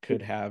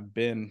could have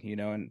been,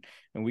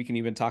 and we can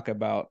even talk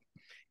about,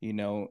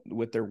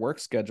 with their work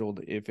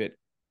scheduled, if it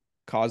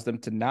caused them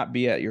to not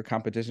be at your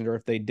competition,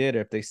 or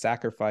if they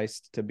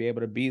sacrificed to be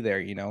able to be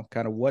there,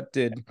 kind of what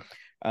did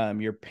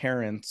your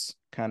parents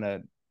kind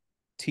of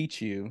teach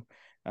you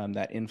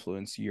that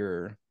influence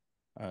your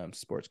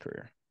sports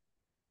career?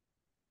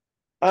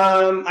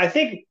 I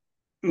think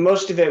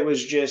most of it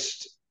was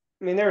just,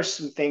 I mean, there are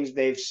some things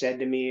they've said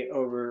to me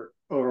over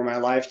my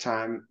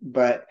lifetime,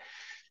 but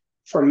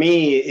for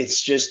me,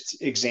 it's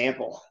just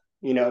example,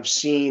 of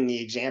seeing the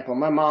example.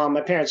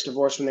 My parents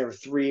divorced when they were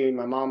 3.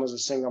 My mom was a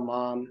single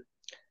mom.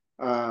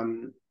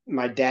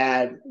 My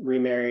dad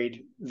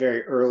remarried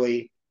very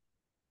early.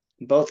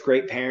 Both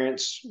great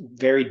parents,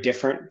 very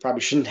different. Probably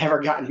should have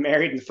never gotten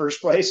married in the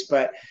first place,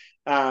 but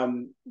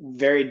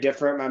very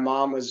different. My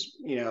mom was,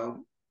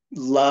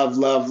 love,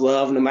 love,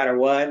 love, no matter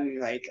what. And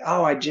like,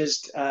 oh, I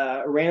just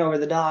ran over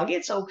the dog.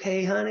 It's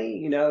okay,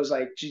 honey. It was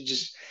like she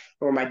just.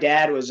 Or my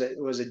dad was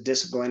a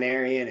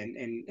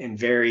disciplinarian and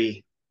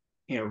very,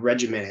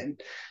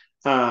 regimented.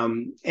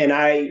 And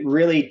I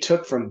really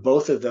took from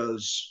both of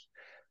those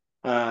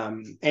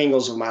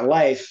angles of my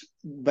life,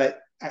 but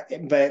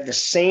at the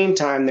same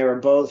time, they were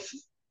both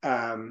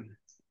um,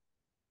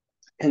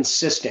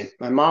 consistent.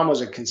 My mom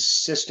was a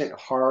consistent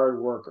hard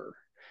worker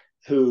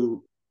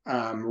who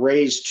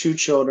raised 2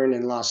 children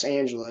in Los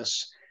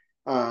Angeles,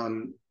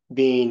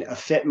 being a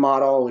fit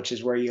model, which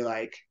is where you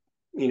like,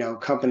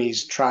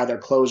 companies try their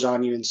clothes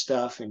on you and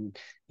stuff, and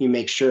you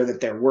make sure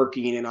that they're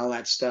working and all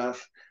that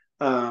stuff,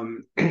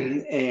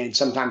 and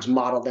sometimes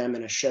model them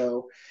in a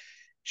show.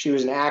 She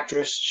was an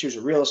actress. She was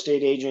a real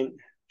estate agent.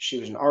 She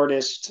was an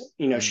artist.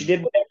 She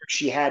did whatever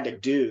she had to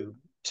do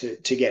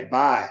to get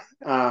by.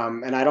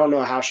 And I don't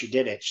know how she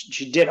did it.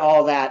 She did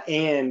all that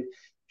and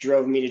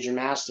drove me to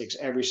gymnastics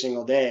every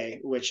single day,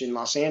 which in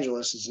Los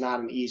Angeles is not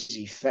an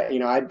easy.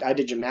 I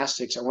did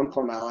gymnastics at one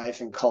point in my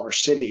life in Culver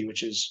City,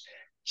 which is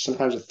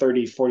sometimes a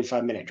 30,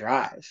 45-minute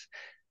drive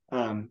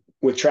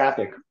with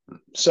traffic.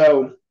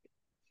 So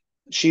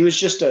she was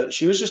just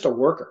a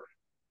worker,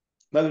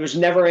 but there was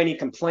never any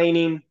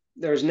complaining.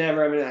 There was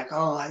never, I mean, like,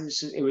 oh,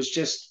 it was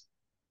just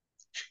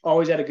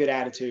always had a good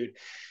attitude.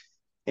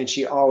 And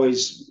she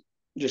always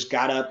just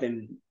got up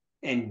and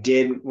and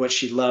did what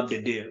she loved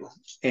to do.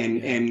 And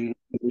Yeah.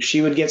 and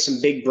she would get some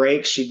big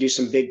breaks. She'd do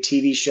some big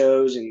TV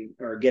shows and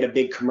or get a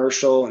big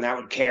commercial, and that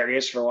would carry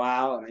us for a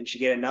while. And then she'd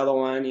get another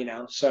one, you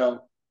know.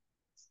 So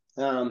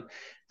um,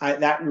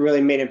 that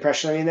really made an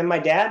impression on me. And then my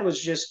dad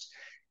was just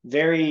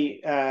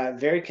very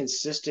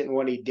consistent in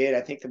what he did.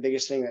 I think the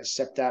biggest thing that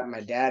stepped out in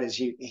my dad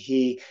is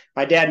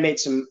my dad made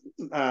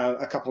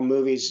a couple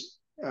movies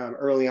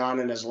early on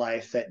in his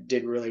life that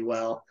did really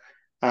well.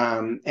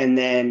 And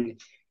then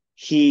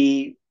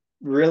he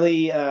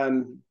really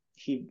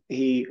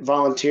he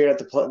volunteered at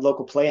the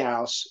local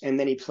playhouse, and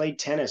then he played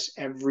tennis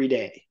every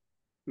day.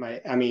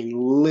 I mean,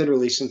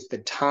 literally since the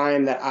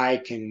time that I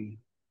can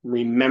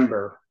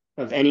remember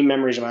of any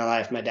memories of my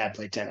life, my dad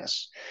played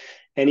tennis.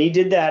 And he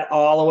did that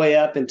all the way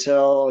up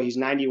until he's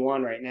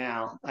 91 right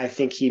now. I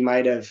think he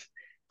might have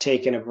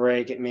taken a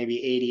break at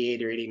maybe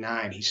 88 or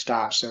 89. He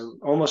stopped. So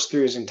almost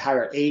through his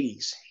entire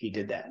 80s, he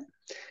did that.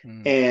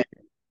 Mm. And,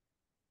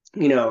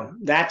 you know,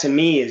 that to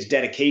me is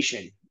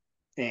dedication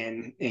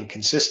and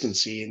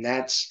consistency.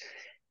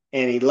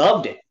 And he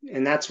loved it.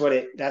 And that's what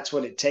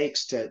it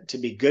takes to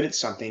be good at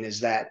something, is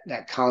that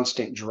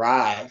constant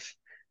drive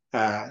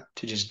to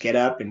just get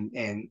up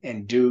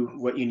and do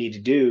what you need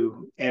to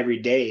do every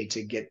day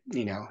to get,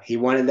 you know, he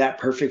wanted that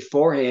perfect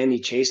forehand. He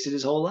chased it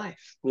his whole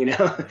life, you know,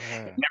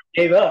 Yeah. never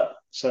gave up.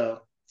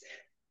 So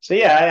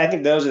yeah, I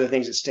think those are the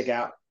things that stick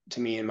out to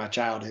me in my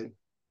childhood.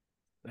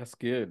 That's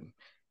good.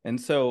 And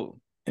so,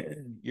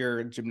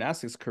 your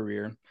gymnastics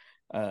career,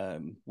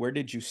 where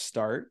did you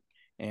start,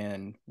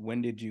 and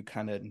when did you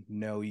kind of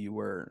know you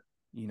were,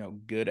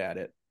 good at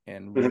it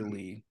and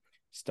really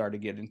start to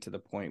get into the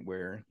point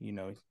where,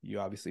 you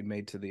obviously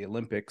made to the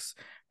Olympics?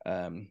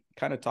 Kind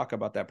of talk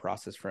about that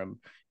process from,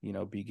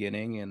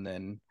 beginning and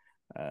then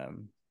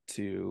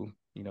to,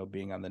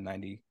 being on the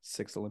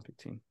 96 Olympic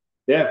team.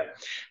 Yeah.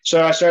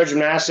 So I started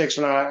gymnastics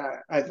when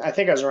I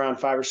think I was around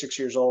 5 or 6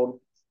 years old,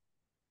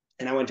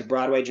 and I went to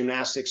Broadway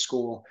Gymnastics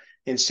School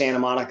in Santa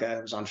Monica.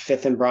 It was on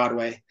Fifth and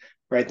Broadway,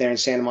 right there in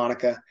Santa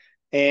Monica.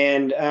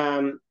 And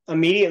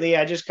immediately,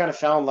 I just kind of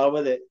fell in love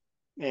with it.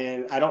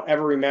 And I don't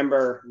ever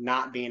remember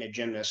not being a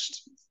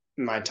gymnast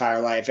in my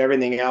entire life.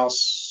 Everything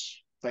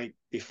else, like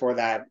before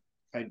that,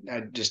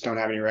 I just don't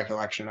have any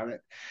recollection of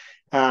it.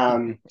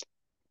 Um,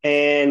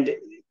 and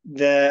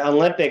the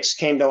Olympics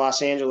came to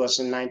Los Angeles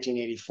in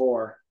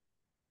 1984,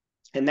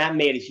 and that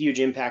made a huge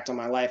impact on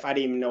my life. I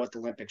didn't even know what the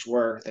Olympics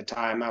were at the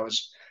time. I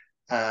was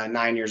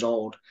 9 years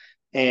old,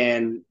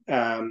 and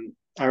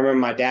I remember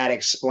my dad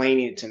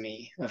explaining it to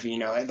me of,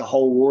 the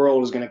whole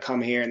world is going to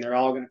come here and they're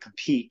all going to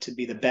compete to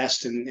be the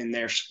best in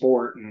their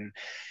sport. And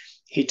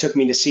he took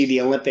me to see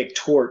the Olympic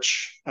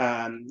torch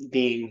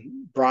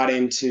being brought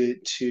into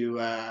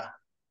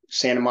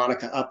Santa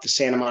Monica, up the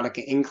Santa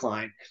Monica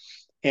incline.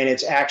 And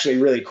it's actually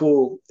really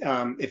cool.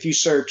 If you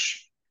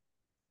search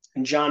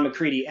John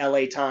MacCready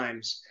LA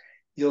Times,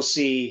 you'll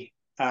see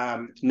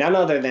none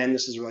other than,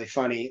 this is really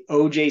funny,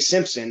 O.J.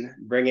 Simpson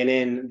bringing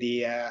in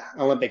the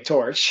Olympic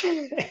torch.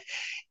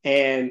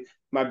 And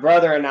my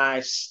brother and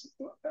I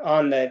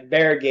on the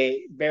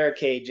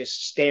barricade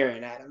just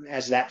staring at him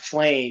as that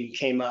flame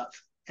came up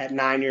at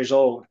 9 years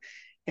old.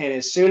 And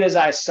as soon as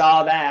I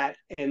saw that,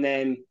 and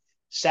then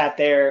sat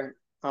there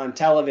on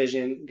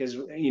television, because,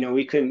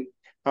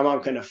 my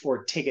mom couldn't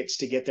afford tickets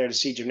to get there to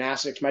see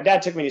gymnastics. My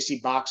dad took me to see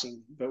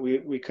boxing, but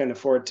we couldn't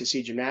afford to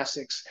see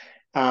gymnastics.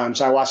 So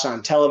I watched it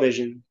on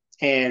television,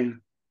 and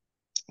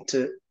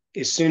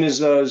as soon as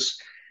those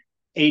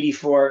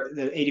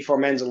the 84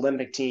 men's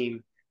Olympic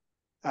team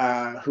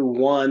who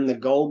won the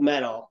gold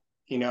medal,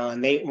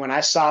 and when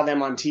I saw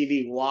them on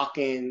TV walk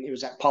in, it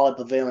was at Pollard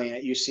Pavilion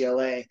at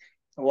UCLA,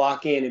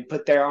 walk in and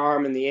put their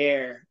arm in the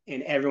air,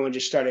 and everyone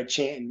just started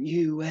chanting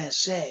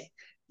USA,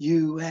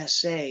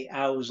 USA.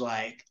 I was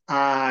like,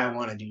 I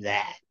want to do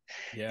that.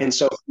 Yeah. And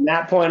so from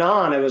that point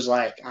on, it was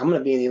like, I'm going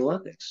to be in the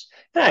Olympics.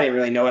 And I didn't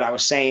really know what I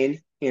was saying,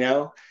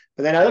 but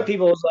then other Yeah.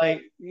 people was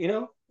like,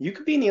 you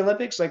could be in the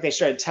Olympics. Like they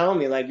started telling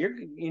me like,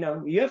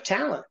 you have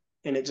talent.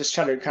 And it just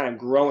started kind of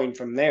growing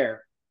from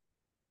there.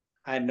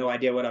 I had no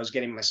idea what I was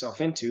getting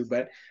myself into,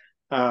 but,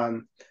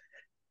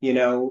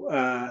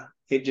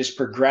 it just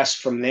progressed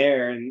from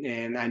there,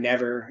 and I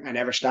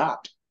never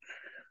stopped.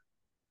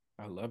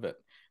 I love it.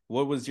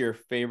 What was your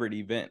favorite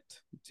event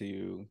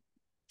to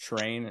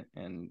train,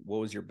 and what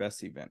was your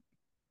best event?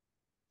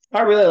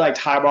 I really liked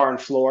high bar and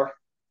floor.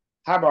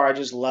 High bar, I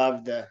just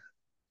loved the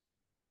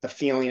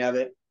feeling of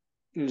it.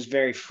 It was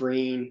very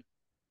freeing.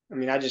 I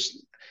mean,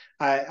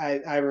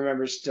 I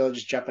remember still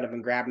just jumping up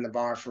and grabbing the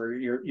bar for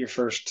your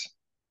first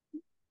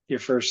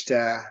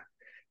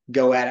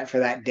go at it for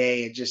that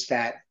day. And just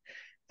that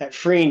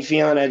freeing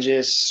feeling of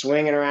just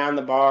swinging around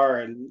the bar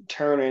and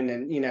turning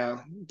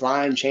and,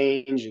 blind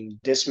change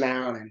and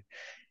dismount.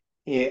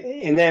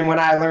 And then when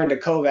I learned a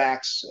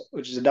Kovacs,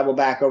 which is a double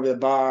back over the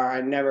bar,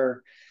 and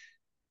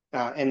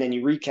then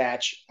you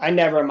recatch, I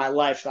never in my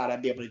life thought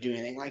I'd be able to do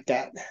anything like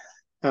that.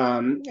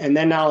 And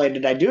then not only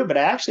did I do it, but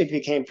I actually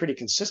became pretty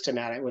consistent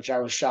at it, which I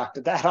was shocked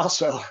at that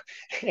also.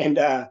 And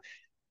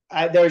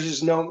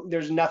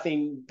there's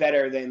nothing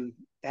better than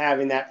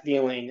having that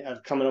feeling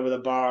of coming over the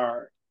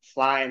bar,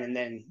 flying, and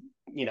then,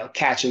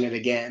 catching it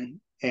again.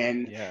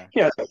 And, Yeah.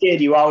 as a kid,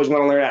 you always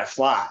want to learn how to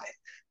fly.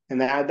 And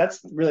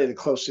that's really the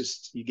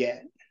closest you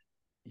get.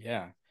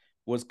 Yeah.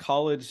 Was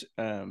college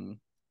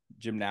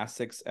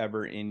gymnastics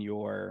ever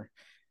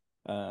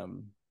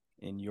um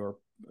in your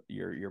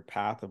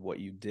path of what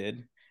you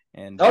did?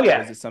 And Oh, was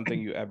yeah. it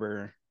something you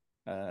ever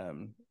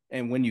and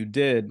when you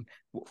did,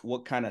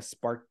 what kind of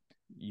sparked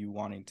you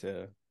wanting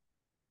to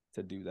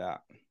do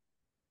that?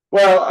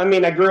 Well, I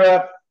mean, I grew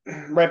up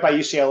right by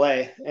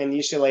UCLA, and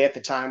UCLA at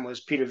the time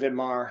was Peter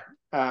Vidmar,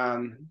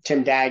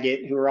 Tim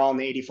Daggett, who were all in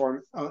the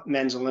 '84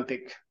 men's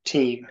Olympic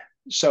team.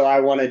 So I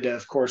wanted to,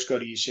 of course, go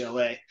to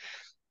UCLA.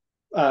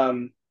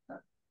 Um,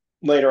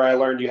 Later, I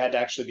learned you had to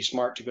actually be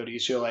smart to go to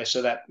UCLA,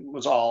 so that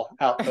was all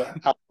out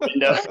the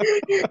window.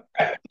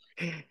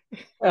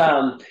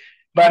 um,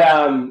 but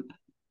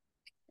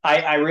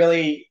I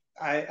really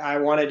I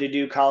wanted to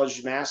do college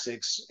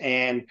gymnastics,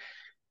 and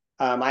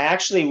I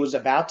actually was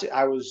about to.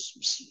 I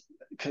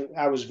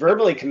was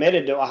verbally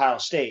committed to Ohio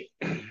State,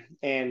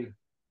 and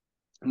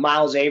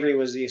Miles Avery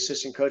was the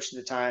assistant coach at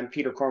the time.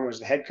 Peter Corman was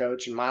the head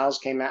coach, and Miles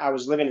came out. I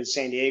was living in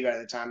San Diego at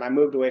the time. I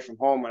moved away from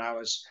home when I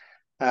was,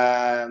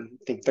 I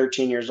think,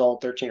 13 years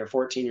old, 13 or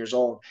 14 years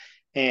old.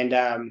 And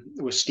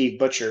it was Steve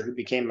Butcher, who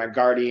became my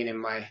guardian and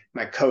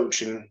my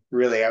coach. And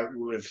really, I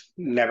would have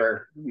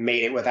never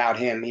made it without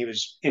him. He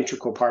was an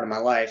integral part of my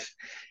life.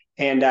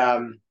 And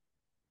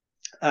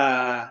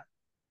uh,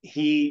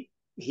 he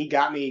he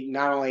got me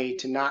not only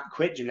to not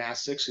quit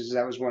gymnastics, because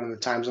that was one of the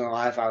times in my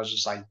life I was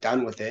just like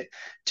done with it,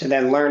 to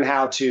then learn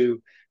how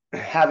to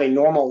have a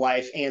normal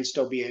life and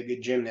still be a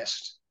good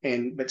gymnast,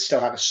 and but still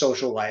have a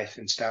social life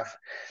and stuff.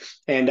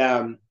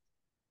 And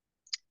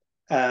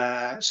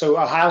so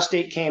Ohio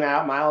State came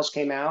out, Miles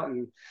came out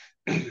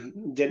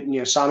and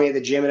did, saw me at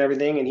the gym and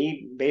everything, and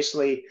he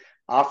basically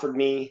offered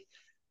me,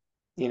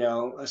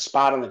 a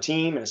spot on the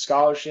team and a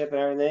scholarship and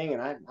everything.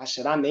 And I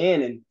said, I'm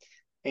in.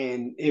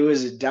 And it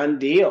was a done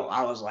deal.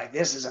 I was like,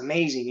 this is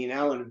amazing,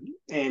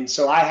 and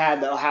so I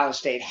had the Ohio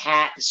State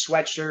hat, the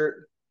sweatshirt.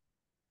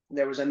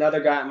 There was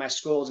another guy at my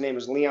school. His name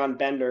was Leon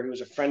Bender, who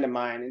was a friend of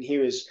mine, and he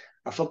was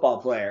a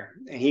football player,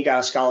 and he got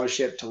a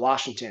scholarship to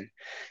Washington.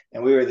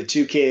 And we were the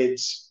two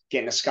kids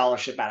getting a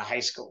scholarship out of high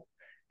school,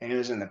 and it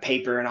was in the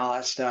paper and all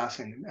that stuff.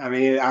 And I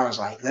mean, I was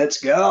like, let's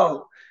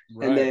go. And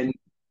Right. then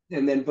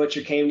and then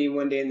Butcher came to me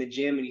one day in the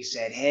gym and he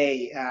said,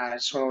 "Hey, I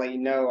just want to let you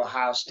know,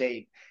 Ohio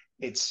State,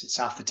 it's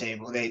off the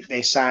table.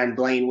 They signed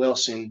Blaine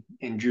Wilson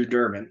and Drew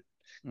Durbin."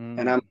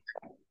 And I'm,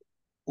 Mm.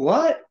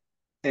 what?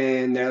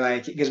 And they're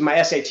like, because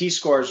my SAT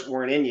scores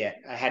weren't in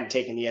yet. I hadn't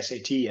taken the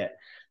SAT yet.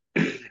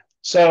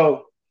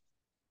 So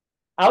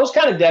I was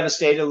kind of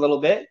devastated a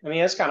little bit. I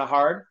mean, that's kind of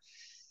hard.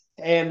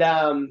 And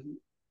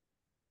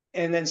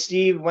and then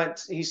Steve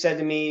went, he said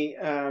to me,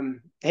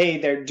 hey,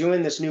 they're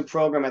doing this new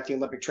program at the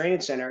Olympic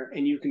Training Center,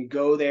 and you can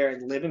go there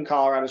and live in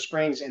Colorado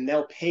Springs, and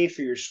they'll pay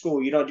for your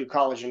school. You don't do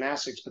college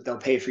gymnastics, but they'll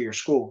pay for your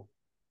school.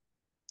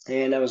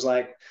 And I was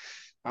like,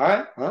 all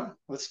right, well,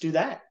 let's do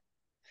that.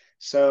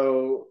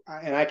 So,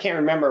 and I can't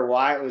remember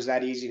why it was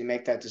that easy to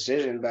make that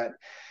decision, but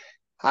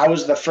I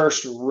was the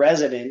first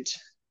resident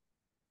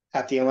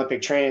at the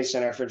Olympic Training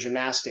Center for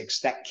gymnastics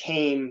that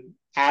came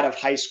out of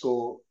high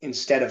school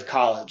instead of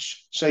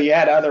college. So you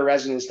had other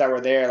residents that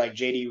were there, like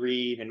JD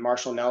Reeve and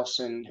Marshall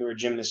Nelson, who were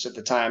gymnasts at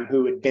the time,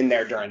 who had been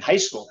there during high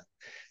school,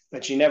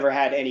 but you never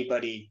had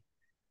anybody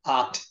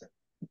opt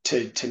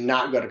to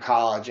not go to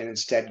college and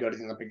instead go to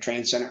the Olympic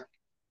Training Center.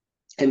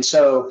 And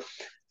so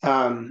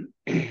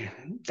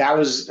that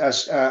was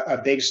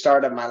a big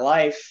start of my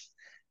life.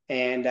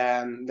 And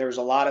there was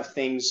a lot of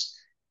things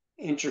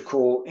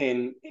integral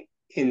in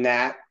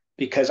that,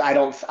 because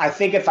I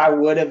think if I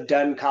would have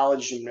done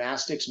college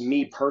gymnastics,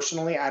 me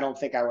personally, I don't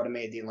think I would have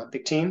made the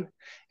Olympic team.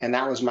 And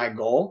that was my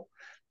goal.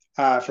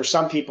 For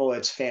some people,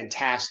 it's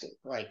fantastic.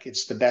 Like,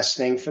 it's the best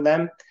thing for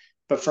them.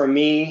 But for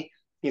me,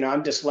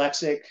 I'm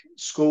dyslexic.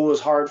 School was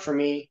hard for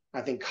me.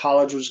 I think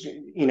college was,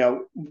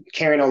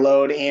 carrying a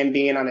load and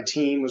being on a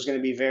team was going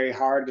to be very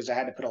hard, because I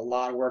had to put a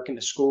lot of work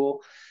into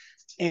school.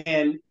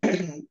 And,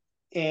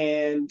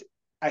 and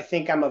I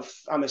think I'm a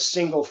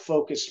single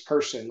focused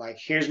person. Like,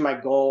 here's my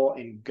goal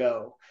and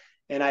go.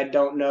 And I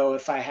don't know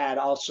if I had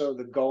also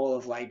the goal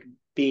of like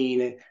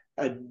being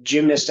a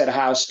gymnast at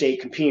Ohio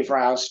State, competing for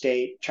Ohio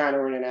State, trying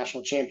to win a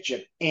national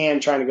championship,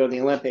 and trying to go to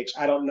the Olympics.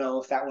 I don't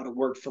know if that would have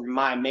worked for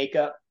my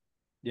makeup.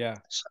 Yeah.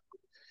 So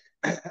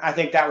I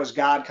think that was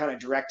God kind of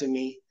directing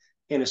me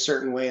in a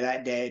certain way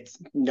that day,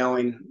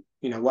 knowing,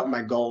 what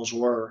my goals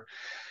were.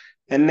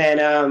 And then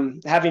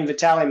having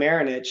Vitaly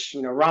Marinich,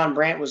 Ron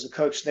Brandt was the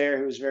coach there,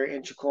 who was very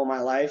integral in my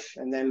life.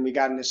 And then we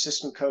got an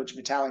assistant coach,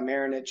 Vitaly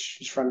Marinich,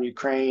 who's from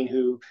Ukraine,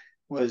 who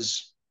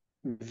was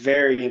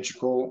very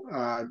integral,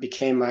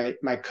 became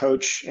my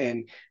coach,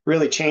 and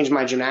really changed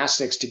my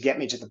gymnastics to get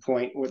me to the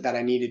point that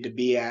I needed to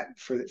be at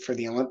for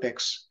the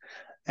Olympics.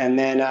 And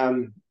then I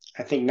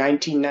think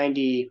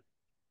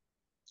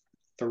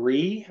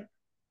 1993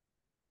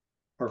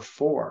 or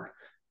four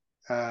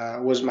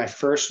was my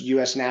first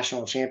U.S.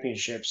 national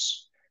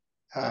championships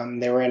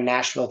They were in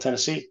Nashville,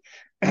 Tennessee.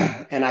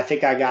 And I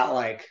think I got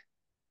like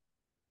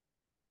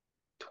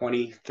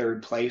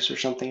 23rd place or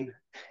something.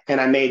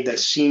 And I made the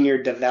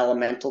senior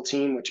developmental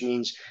team, which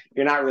means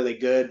you're not really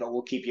good, but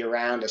we'll keep you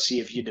around to see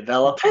if you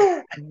develop.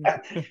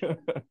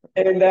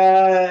 and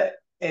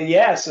and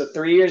yeah, so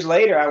 3 years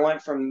later, I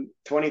went from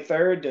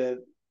 23rd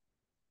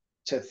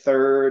to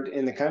third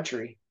in the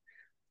country,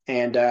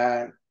 and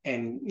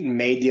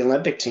made the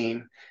Olympic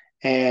team,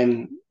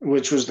 and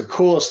which was the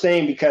coolest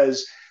thing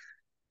because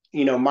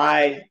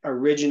my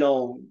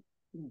original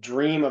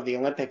dream of the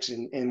Olympics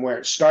and where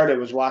it started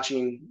was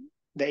watching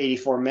the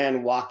 84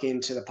 men walk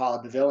into the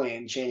Apollo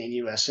Pavilion chanting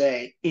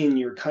USA in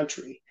your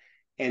country.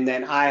 And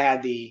then I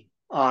had the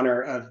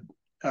honor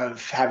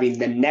of having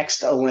the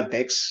next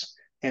Olympics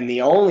and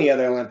the only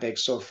other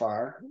Olympics so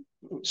far,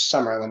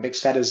 Summer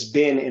Olympics, that has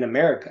been in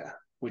America,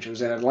 which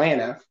was in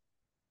Atlanta.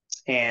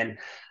 And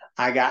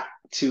I got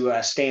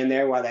to stand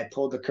there while they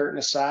pulled the curtain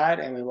aside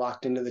and we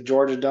walked into the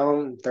Georgia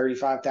Dome,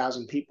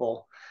 35,000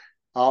 people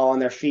all on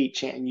their feet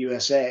chanting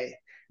USA.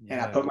 And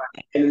I put my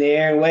hand in the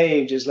air and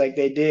waved just like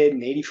they did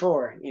in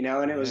 84,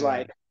 and it was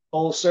like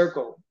full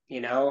circle,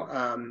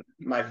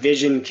 my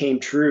vision came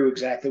true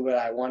exactly what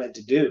I wanted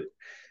to do.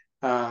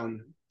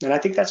 And I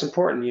think that's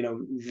important,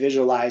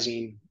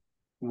 visualizing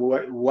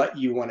what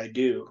you want to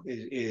do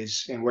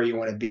is and where you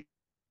want to be.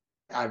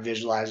 I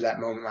visualized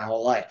that moment my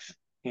whole life,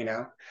 you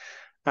know?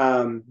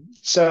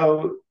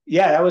 So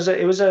yeah, it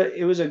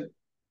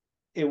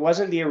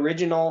wasn't the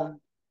original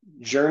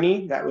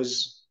journey that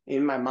was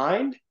in my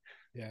mind,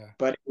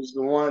 but it was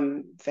the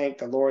one, thank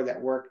the Lord,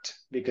 that worked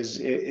because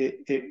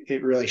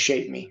it really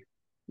shaped me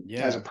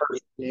as a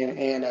person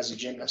and as a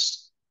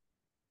gymnast.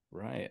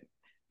 Right.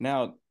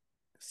 Now,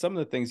 some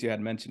of the things you had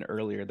mentioned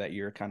earlier that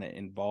you're kind of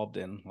involved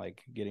in,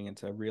 like getting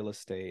into real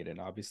estate and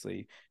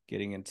obviously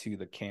getting into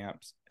the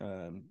camps,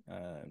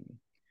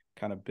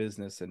 kind of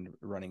business and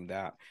running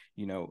that,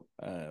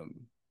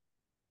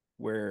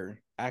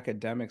 where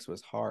academics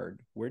was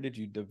hard, where did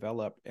you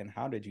develop and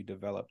how did you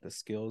develop the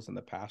skills and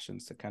the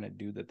passions to kind of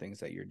do the things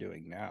that you're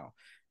doing now?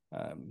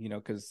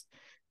 Because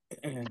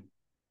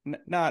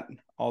not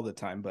all the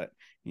time, but,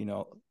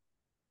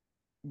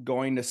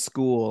 going to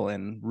school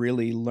and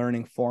really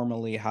learning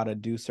formally how to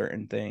do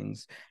certain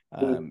things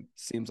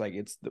seems like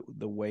it's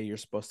the way you're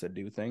supposed to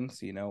do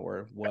things,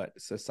 or what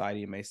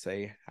society may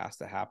say has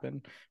to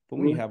happen. But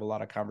when you have a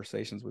lot of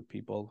conversations with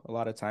people, a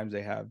lot of times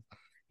they have,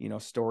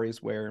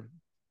 stories where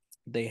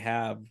they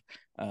have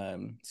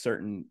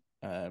certain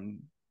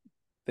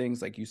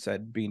things, like you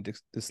said, being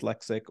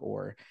dyslexic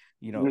or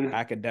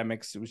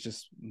academics, it was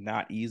just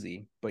not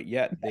easy, but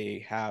yet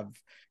they have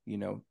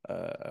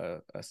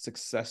a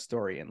success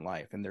story in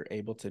life, and they're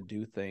able to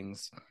do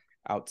things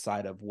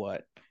outside of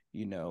what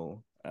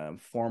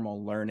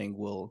formal learning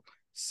will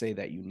say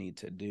that you need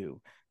to do.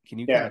 Can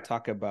you kind of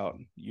talk about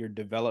your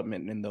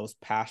development in those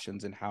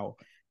passions and how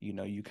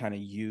you kind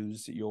of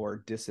use your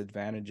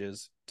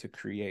disadvantages to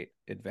create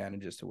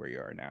advantages to where you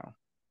are now?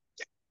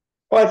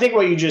 Well, I think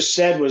what you just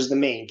said was the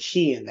main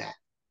key in that.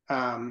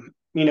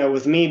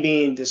 With me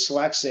being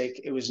dyslexic,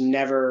 it was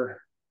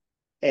never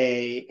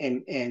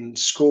and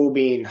school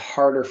being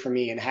harder for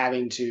me and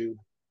having to,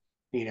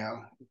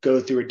 go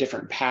through a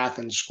different path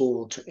in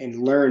school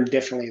and learn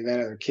differently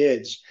than other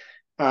kids.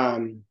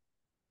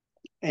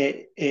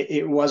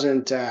 It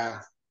wasn't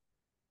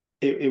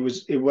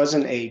it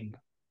wasn't a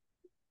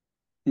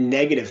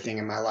negative thing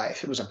in my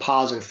life. It was a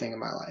positive thing in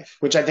my life,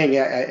 which I think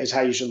is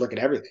how you should look at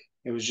everything.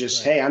 It was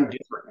just, right. Hey, I'm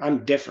different.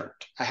 I'm different.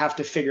 I have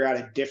to figure out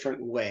a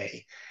different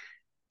way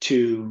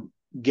to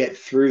get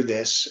through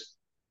this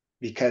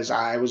because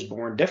I was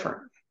born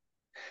different,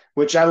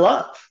 which I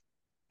love.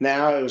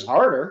 Now it was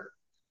harder.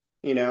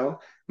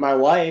 My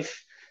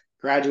wife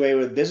graduated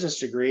with a business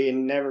degree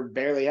and never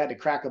barely had to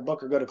crack a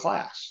book or go to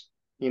class,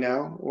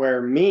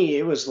 where me,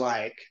 it was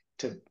like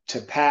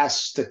to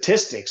pass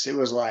statistics. It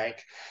was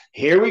like,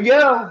 here we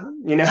go,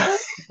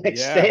 like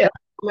stay up.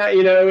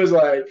 It was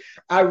like,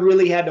 I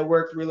really had to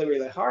work really,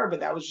 really hard,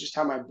 but that was just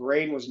how my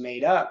brain was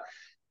made up.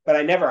 But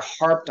I never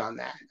harped on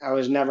that. I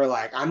was never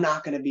like, I'm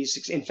not going to be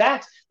successful. In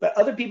fact, but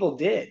other people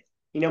did.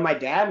 My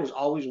dad was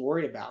always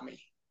worried about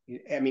me.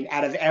 I mean,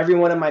 out of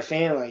everyone in my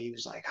family, he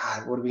was like,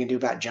 God, what are we going to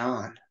do about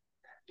John?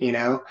 And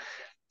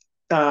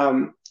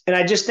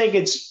I just think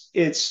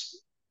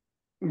it's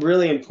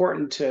really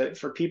important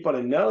for people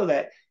to know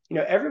that,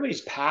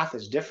 everybody's path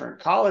is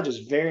different. College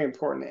is very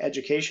important.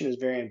 Education is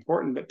very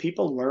important, but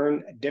people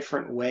learn a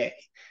different way.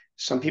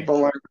 Some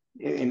people learn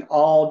in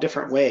all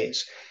different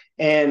ways.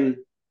 And,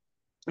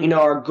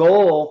 our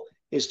goal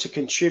is to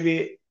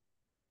contribute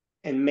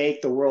and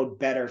make the world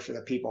better for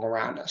the people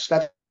around us.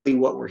 That's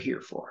what we're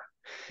here for.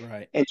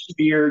 Right. And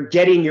you're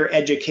getting your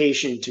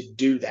education to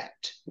do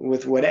that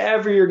with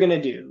whatever you're going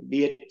to do,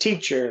 be a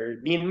teacher,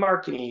 be in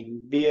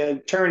marketing, be an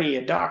attorney,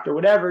 a doctor,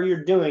 whatever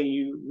you're doing,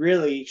 you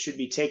really should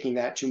be taking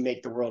that to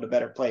make the world a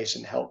better place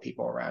and help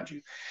people around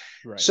you.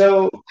 Right.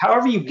 So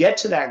however you get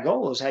to that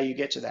goal is how you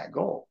get to that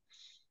goal.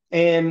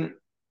 And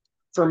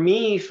for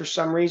me, for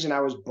some reason,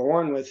 I was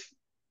born with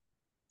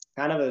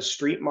kind of a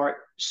street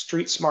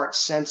smart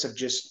sense of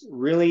just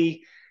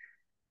really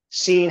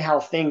seeing how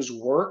things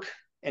work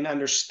and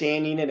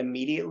understanding it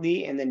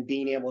immediately and then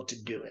being able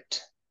to do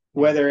it.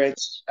 Yeah. Whether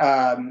it's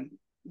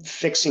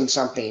fixing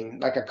something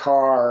like a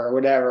car or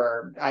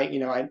whatever,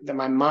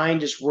 my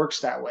mind just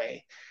works that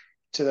way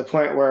to the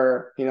point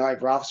where,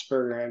 like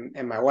Roethlisberger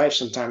and my wife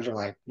sometimes are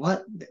like,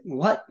 what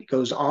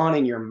goes on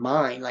in your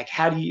mind? Like,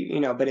 how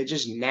do but it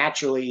just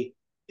naturally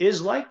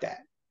is like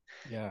that.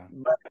 Yeah.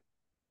 But,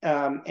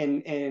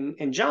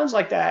 and John's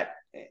like that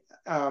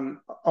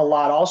a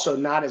lot also,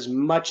 not as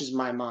much as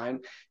my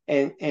mind.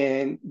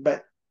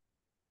 But,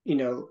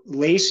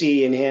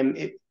 Lacey and him,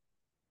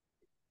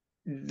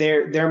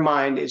 their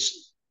mind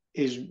is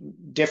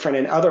different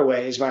in other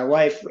ways. My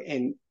wife,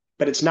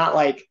 but it's not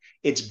like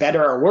it's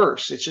better or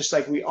worse. It's just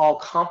like we all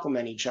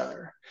complement each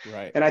other.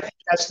 Right. And I think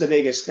that's the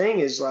biggest thing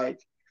is like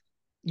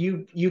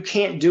you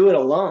can't do it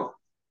alone.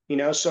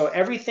 So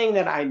everything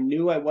that I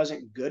knew I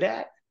wasn't good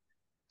at,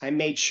 I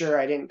made sure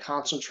I didn't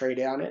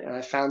concentrate on it, and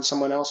I found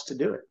someone else to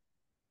do it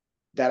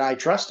that I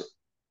trusted.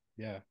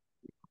 Yeah.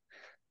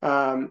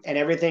 And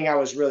everything I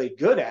was really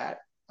good at,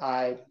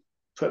 I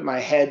put my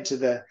head to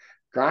the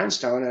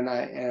grindstone and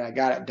I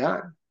got it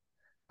done.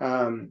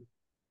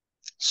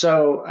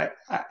 So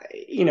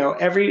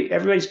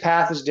everybody's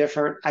path is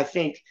different. I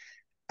think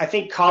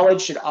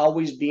college should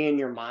always be in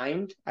your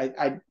mind.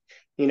 I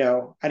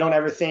don't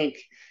ever think,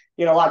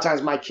 a lot of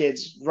times my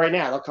kids right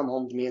now, they'll come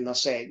home to me and they'll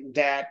say,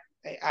 Dad,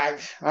 I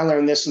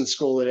learned this in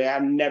school today.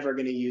 I'm never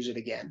going to use it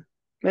again.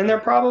 And they're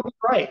Right. probably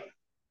right.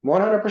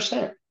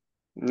 100%.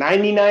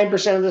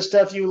 99% of the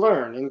stuff you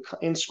learn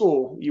in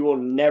school, you will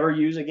never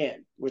use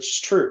again, which is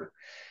true.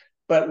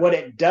 But what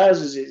it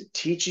does is it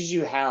teaches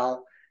you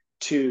how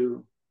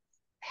to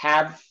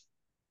have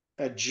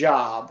a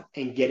job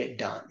and get it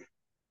done.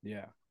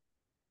 Yeah.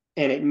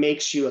 And it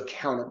makes you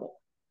accountable.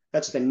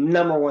 That's the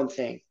number one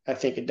thing I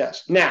think it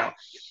does. Now,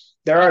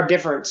 there are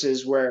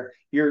differences where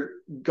you're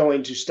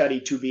going to study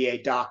to be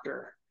a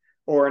doctor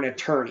or an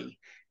attorney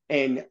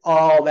and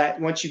all that.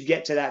 Once you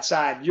get to that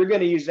side, you're going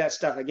to use that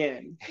stuff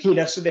again.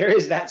 So there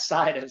is that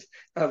side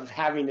of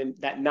having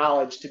that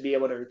knowledge to be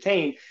able to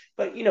retain.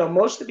 But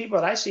most of the people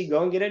that I see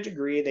go and get a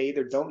degree, they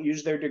either don't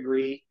use their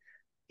degree,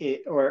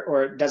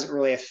 or it doesn't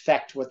really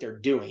affect what they're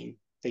doing.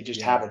 They just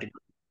Yeah. have a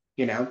degree.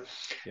 Yep.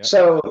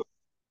 So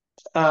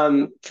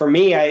for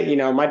me,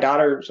 my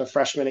daughter's a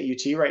freshman at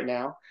UT right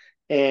now,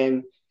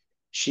 and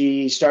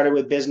she started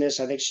with business.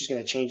 I think she's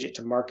going to change it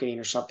to marketing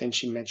or something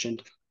she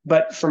mentioned.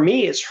 But for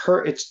me,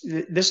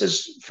 this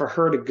is for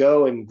her to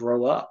go and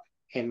grow up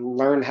and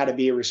learn how to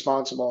be a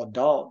responsible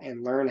adult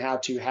and learn how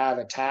to have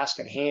a task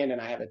at hand. And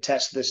I have a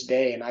test this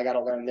day and I got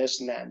to learn this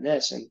and that and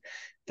this. And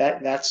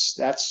that's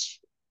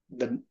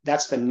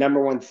the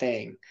number one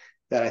thing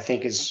that I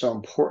think is so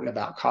important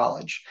about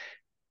college.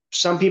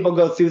 Some people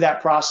go through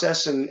that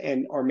process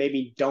or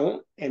maybe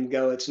don't and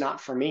go, it's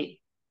not for me.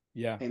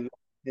 Yeah. And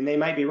they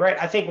might be right.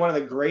 I think one of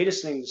the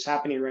greatest things that's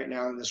happening right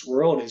now in this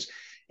world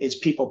is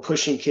people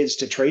pushing kids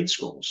to trade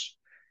schools,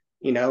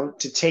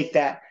 to take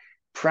that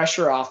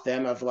pressure off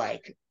them of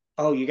like,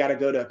 oh, you got to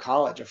go to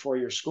college, a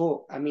 4-year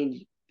school. I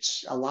mean,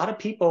 a lot of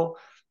people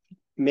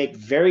make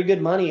very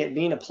good money at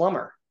being a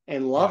plumber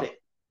and love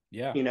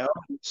Yeah. it. Yeah.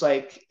 It's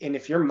like, and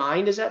if your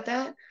mind is at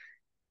that,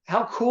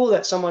 how cool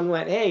that someone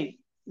went, hey,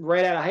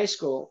 right out of high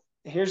school,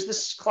 here's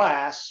this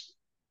class,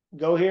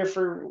 go here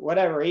for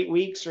whatever, 8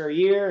 weeks or a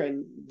year,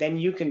 and then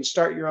you can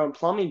start your own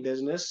plumbing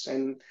business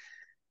and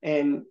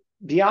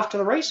be off to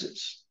the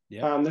races.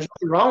 Yep. There's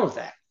nothing wrong with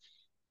that.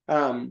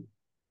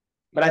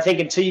 But I think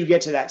until you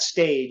get to that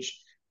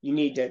stage, you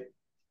need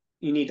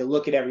to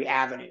look at every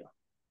avenue.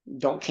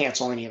 Don't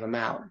cancel any of them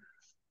out.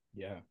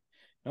 Yeah.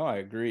 No, I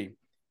agree.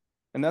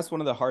 And that's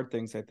one of the hard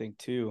things I think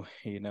too,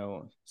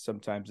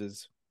 sometimes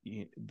is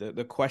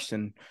the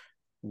question,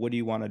 what do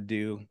you want to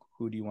do?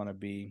 Who do you want to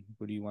be?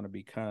 Who do you want to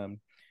become?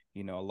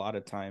 A lot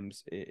of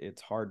times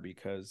it's hard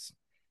because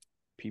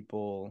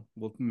people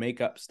will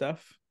make up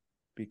stuff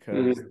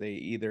because they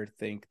either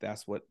think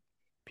that's what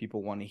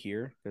people want to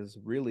hear, because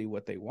really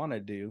what they want to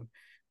do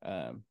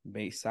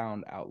may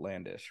sound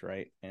outlandish,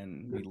 right?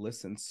 And we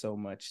listen so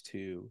much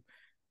to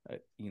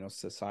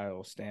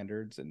societal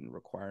standards and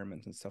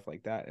requirements and stuff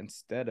like that,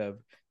 instead of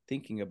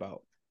thinking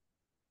about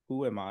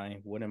who am I,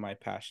 what am I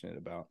passionate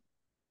about,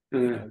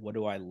 what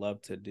do I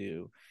love to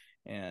do,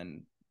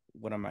 and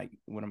what am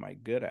I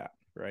good at,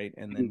 right?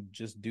 And then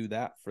just do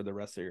that for the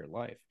rest of your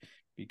life,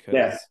 because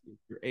Yeah. if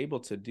you're able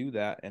to do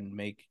that and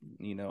make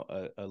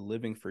a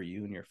living for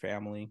you and your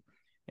family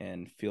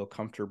and feel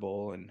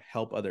comfortable and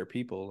help other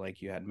people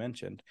like you had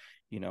mentioned,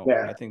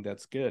 Yeah. I think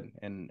that's good.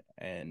 And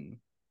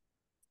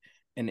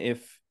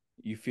if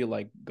you feel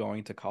like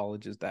going to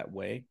college is that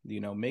way,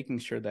 making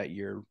sure that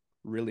you're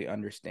really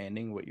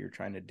understanding what you're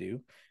trying to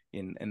do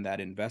in that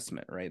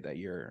investment, right? That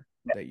you're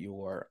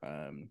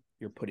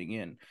putting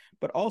in,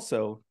 but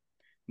also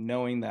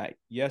knowing that,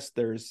 yes,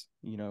 there's,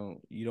 you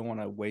don't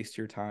want to waste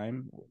your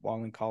time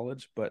while in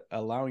college, but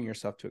allowing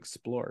yourself to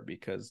explore,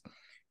 because,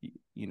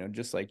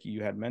 just like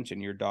you had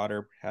mentioned, your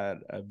daughter had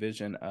a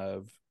vision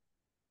of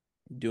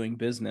doing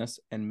business,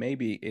 and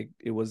maybe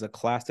it was a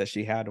class that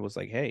she had. It was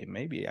like, hey,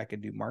 maybe I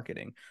could do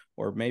marketing,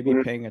 or maybe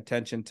Mhm. paying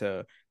attention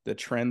to the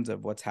trends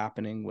of what's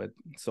happening with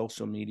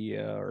social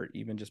media, or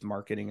even just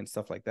marketing and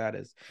stuff like that,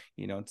 is,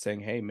 saying,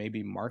 hey,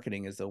 maybe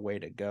marketing is the way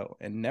to go,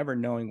 and never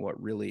knowing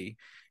what really,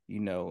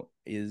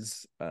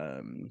 is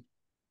um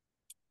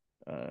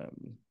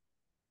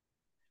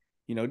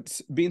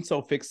being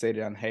so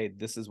fixated on, hey,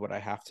 this is what I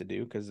have to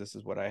do because this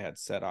is what I had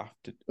set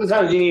Sometimes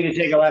out you to need to do.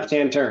 take a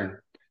left-hand turn.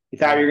 You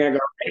thought you were Yeah. going to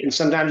go right, and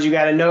sometimes you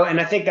got to know. And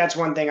I think that's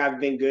one thing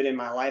I've been good in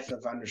my life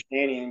of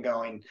understanding and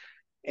going,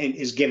 and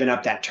is giving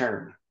up that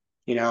turn.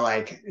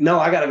 Like, no,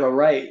 I got to go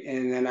right,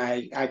 and then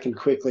I can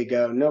quickly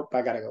go, nope,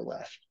 I got to go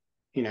left.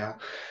 You know,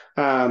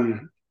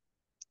 um,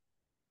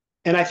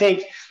 and I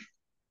think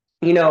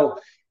you know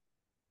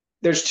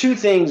there's two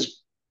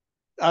things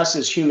us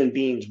as human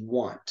beings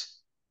want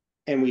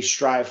and we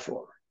strive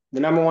for.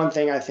 The number one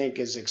thing I think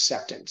is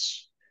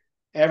acceptance.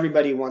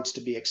 Everybody wants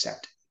to be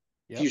accepted.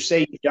 If you Yep.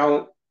 say you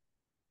don't,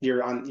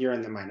 you're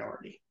in the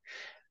minority.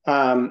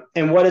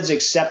 And what does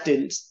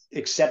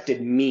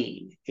accepted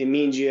mean? It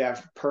means you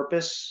have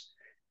purpose.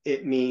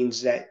 It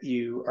means that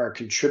you are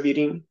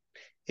contributing.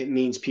 It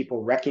means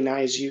people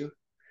recognize you.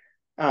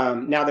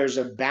 Now there's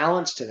a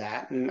balance to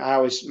that, and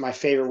my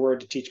favorite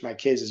word to teach my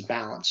kids is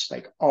balance.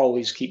 Like,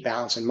 always keep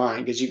balance in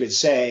mind, because you could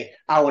say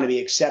I want to be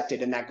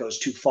accepted, and that goes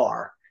too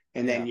far,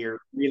 and then Yeah.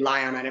 you're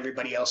relying on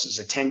everybody else's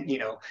attention,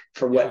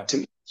 for Yeah. what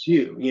to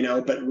you.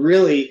 But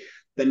really,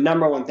 the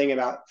number one thing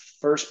about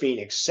first being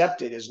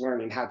accepted is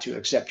learning how to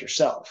accept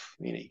yourself.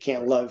 You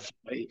can't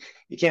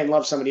Right.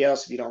 love somebody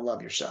else if you don't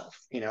love yourself.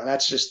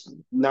 That's just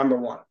number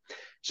one.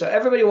 So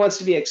everybody wants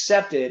to be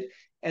accepted,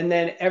 and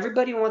then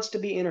everybody wants to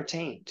be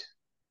entertained.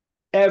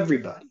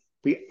 Everybody.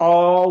 We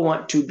all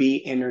want to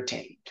be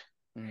entertained.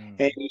 And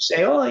Mm. you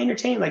say, oh,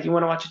 entertained, like you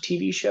want to watch a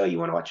TV show, you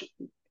want to watch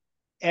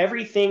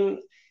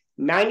everything.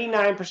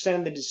 99%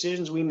 of the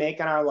decisions we make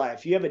in our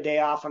life, you have a day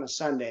off on a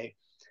Sunday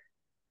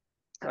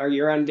or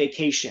you're on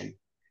vacation.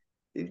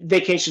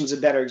 Vacation's a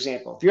better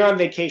example. If you're on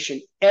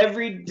vacation,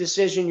 every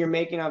decision you're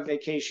making on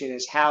vacation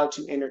is how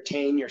to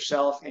entertain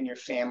yourself and your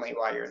family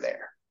while you're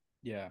there.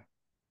 Yeah.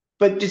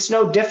 But it's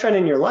no different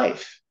in your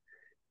life.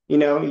 You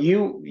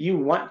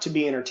want to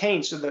be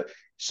entertained.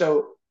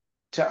 So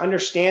to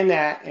understand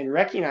that and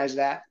recognize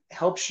that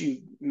helps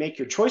you make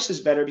your choices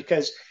better,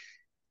 because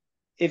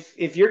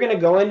if you're going to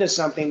go into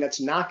something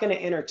that's not going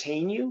to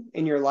entertain you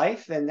in your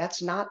life, then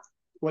that's not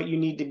what you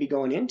need to be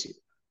going into,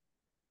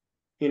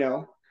 you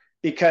know,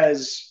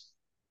 because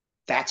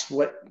that's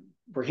what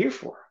we're here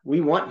for.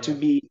 We want to Yeah.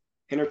 be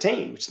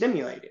entertained,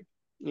 stimulated,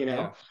 you Yeah.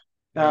 know.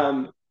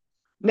 Yeah.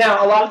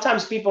 Now, a lot of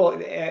times people,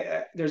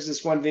 there's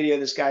this one video,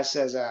 this guy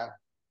says,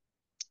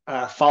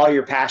 follow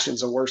your passion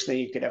is the worst thing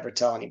you could ever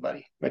tell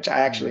anybody, which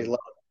I actually Mm. love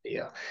the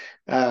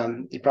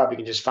video. You probably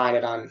can just find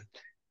it on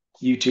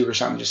YouTube or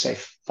something, just say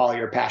follow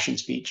your passion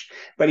speech.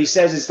 But he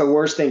says it's the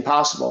worst thing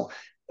possible,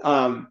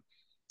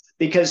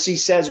 because he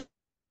says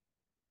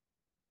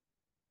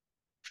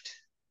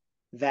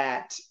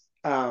that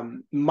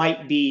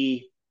might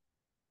be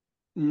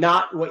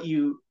not what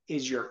you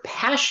is your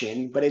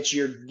passion, but it's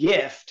your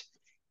gift.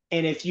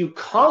 And if you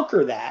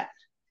conquer that,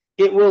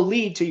 it will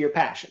lead to your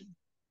passion.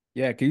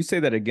 Yeah. Can you say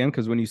that again?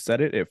 Because when you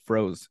said it, it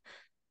froze.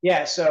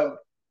 Yeah. So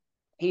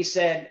he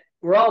said,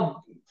 we're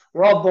all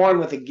born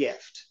with a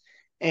gift,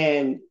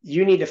 and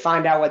you need to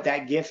find out what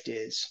that gift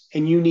is,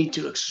 and you need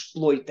to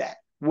exploit that,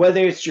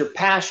 whether it's your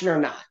passion or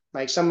not.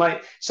 Like some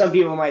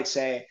people might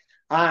say,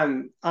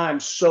 I'm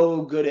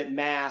so good at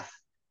math,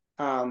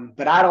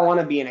 but I don't want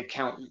to be an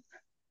accountant.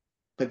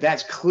 But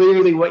that's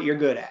clearly what you're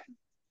good at.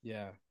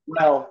 Yeah.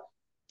 Well,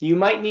 you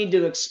might need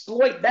to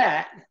exploit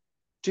that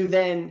to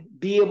then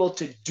be able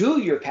to do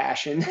your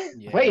passion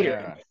later.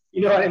 Yeah.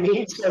 You know what I Yeah.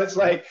 mean? So it's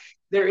Yep. like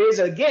there is,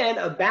 again,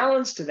 a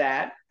balance to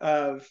that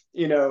of,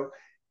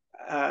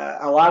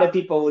 a lot of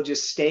people will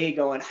just stay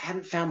going, I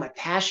haven't found my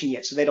passion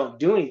yet, so they don't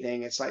do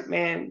anything. It's like,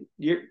 man,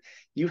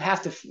 you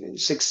have to,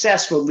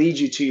 success will lead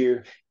you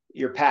to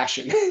your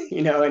passion,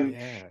 and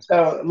Yeah.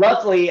 so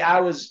luckily I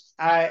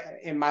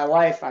in my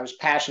life I was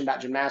passionate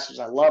about gymnastics.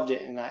 I loved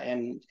it,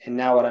 and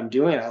now what I'm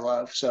doing I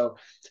love. So,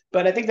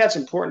 but I think that's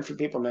important for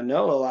people to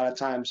know a lot of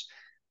times,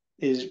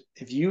 is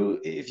if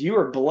you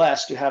are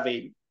blessed to have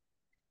a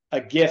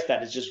gift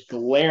that is just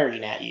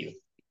glaring at you,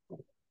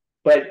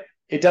 but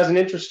it doesn't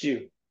interest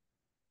you,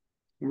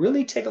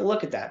 really take a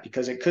look at that,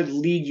 because it could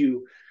lead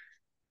you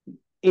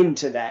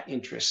into that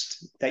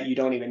interest that you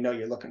don't even know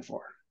you're looking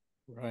for.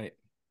 Right.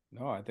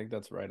 No, I think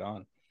that's right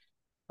on.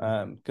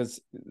 Because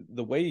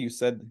the way you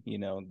said,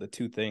 the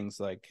two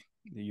things, like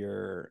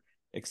your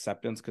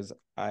acceptance, because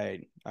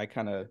I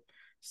kind of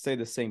say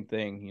the same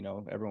thing.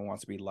 Everyone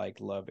wants to be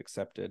liked, loved,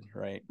 accepted,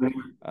 right?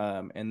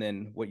 And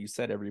then what you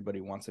said,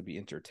 everybody wants to be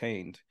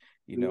entertained.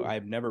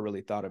 I've never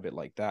really thought of it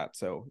like that.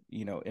 So,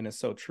 and it's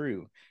so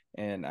true.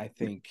 And I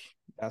think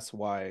that's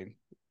why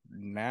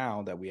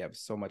now that we have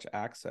so much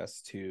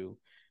access to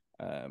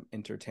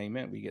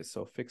entertainment, we get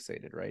so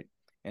fixated, right?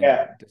 And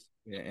Yeah.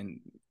 and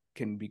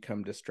can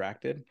become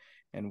distracted,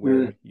 and Mm.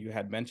 where you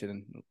had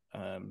mentioned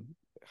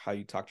how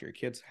you talk to your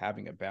kids,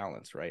 having a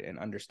balance, right, and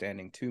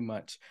understanding too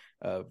much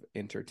of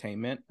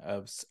entertainment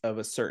of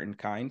a certain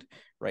kind,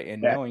 right,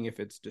 and Yeah. knowing if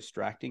it's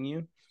distracting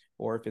you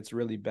or if it's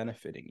really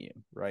benefiting you,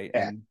 right,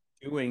 Yeah. and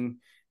doing,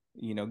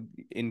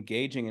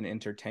 engaging in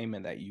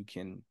entertainment that you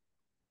can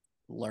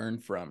learn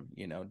from,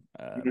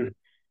 Mm.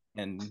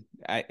 and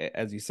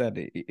as you said,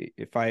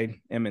 if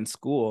I am in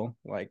school,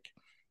 like,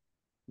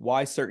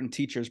 why certain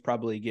teachers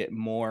probably get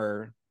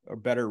more or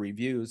better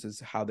reviews is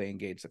how they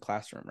engage the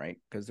classroom, right?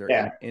 Because they're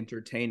Yeah.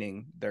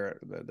 entertaining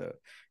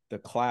the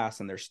class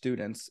and their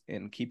students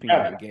and keeping them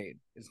Yeah. engaged.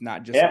 It's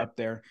not just Yeah. up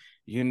there,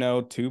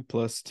 2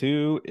 +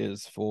 2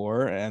 is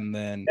 4, and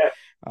then Yeah.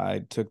 I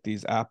took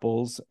these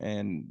apples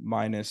and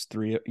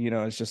 -3.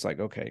 It's just like,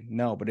 okay,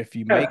 no, but if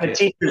you Yeah. make The it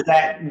teachers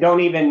that don't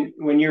even,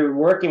 when you're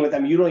working with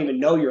them, you don't even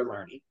know you're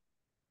learning.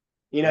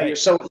 You're right,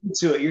 so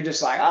into it. You're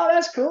just like, oh,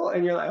 that's cool.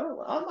 And you're like,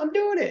 oh, I'm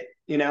doing it.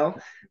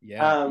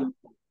 yeah, Um,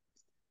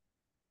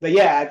 but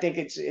yeah, I think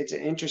it's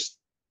an interesting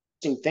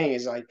thing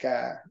is like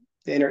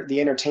the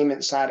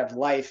entertainment side of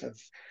life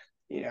of,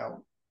 you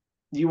know,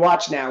 you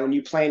watch now when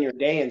you plan your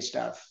day and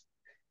stuff,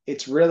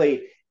 it's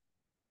really,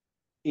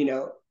 you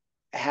know,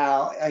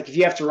 how, like, if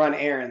you have to run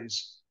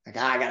errands, like,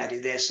 I gotta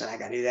do this and I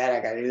gotta do that,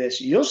 I gotta do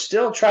this, you'll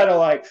still try to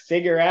like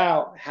figure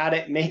out how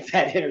to make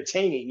that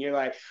entertaining. You're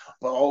like,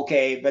 well,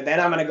 okay, but then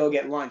I'm gonna go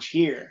get lunch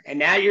here. And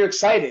now you're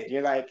excited.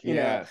 You're like,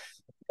 yes,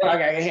 oh, I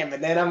gotta get ham,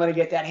 but then I'm gonna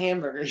get that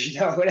hamburger,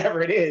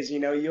 whatever it is,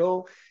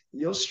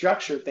 you'll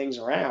structure things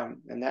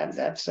around. And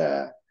that's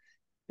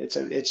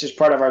it's just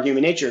part of our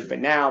human nature. But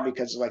now,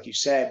 because like you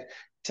said,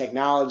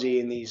 technology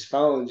and these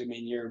phones, I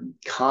mean, you're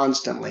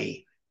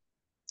constantly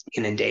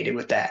inundated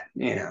with that.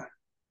 yeah,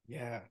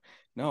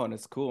 no, and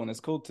it's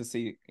cool to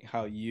see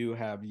how you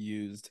have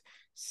used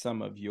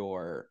some of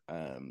your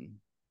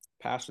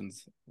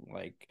passions,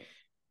 like,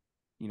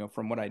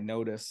 from what I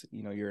notice,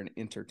 you're an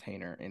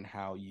entertainer in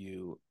how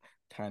you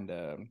kind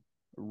of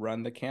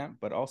run the camp,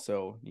 but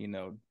also,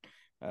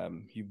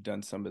 you've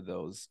done some of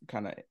those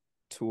kind of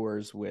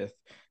tours with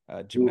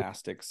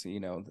gymnastics,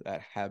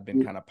 that have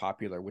been kind of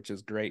popular, which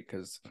is great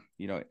because,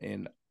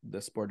 in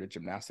the sport of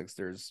gymnastics,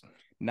 there's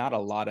not a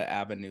lot of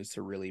avenues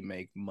to really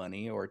make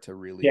money or to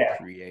really Yeah.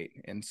 create.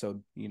 And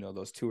so,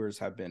 those tours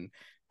have been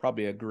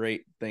probably a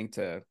great thing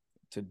to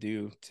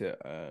do to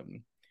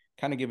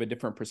kind of give a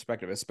different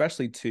perspective,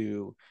 especially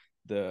to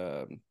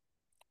the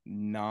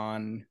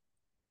non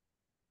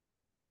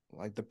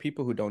like the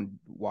people who don't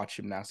watch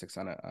gymnastics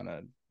on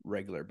a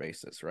regular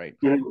basis, right?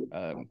 Mhm.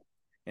 Um,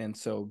 and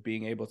so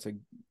being able to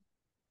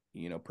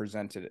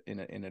present it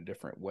in a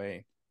different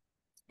way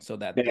so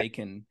that Yeah. they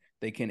can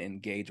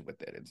engage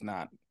with it. It's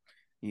not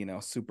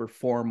super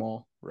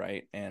formal,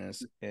 right? And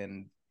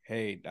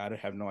hey, I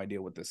have no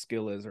idea what the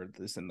skill is or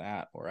this and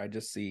that, or I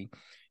just see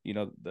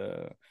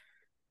the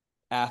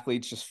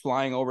athletes just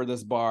flying over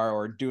this bar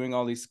or doing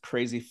all these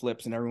crazy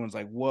flips and everyone's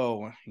like,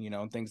 whoa,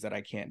 things that I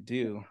can't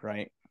do,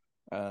 right?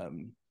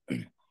 um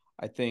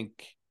I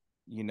think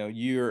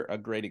you're a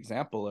great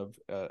example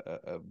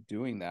of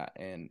doing that,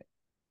 and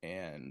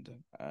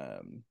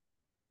um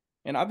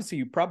and obviously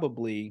you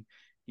probably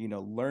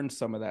learned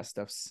some of that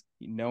stuff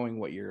knowing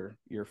what your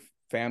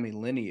family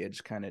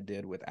lineage kind of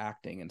did with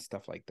acting and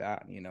stuff like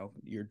that.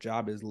 Your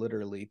job is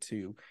literally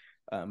to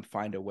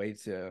find a way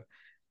to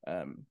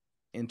um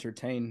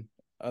entertain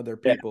other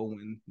Yeah. people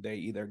when they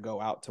either go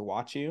out to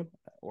watch you,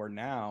 or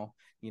now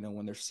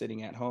when they're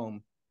sitting at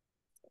home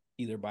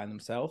either by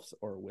themselves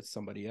or with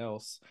somebody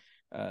else,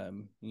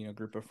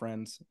 group of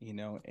friends,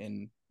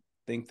 and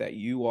think that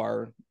you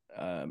are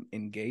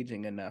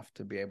engaging enough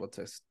to be able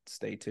to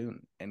stay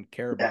tuned and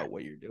care Yeah. about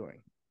what you're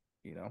doing.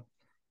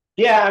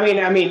 Yeah.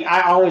 I mean,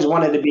 I always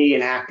wanted to be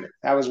an actor.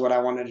 That was what I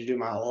wanted to do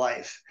my whole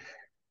life.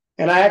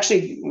 And I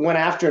actually went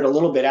after it a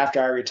little bit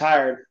after I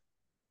retired.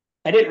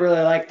 I didn't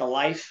really like the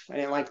life. I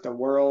didn't like the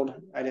world.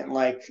 I didn't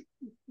like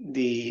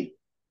the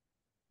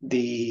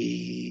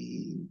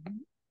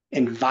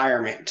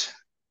environment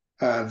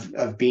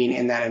of being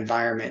in that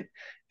environment.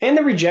 And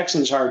the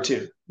rejection is hard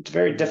too. It's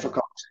very Mm-hmm.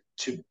 difficult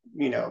to,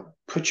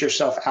 put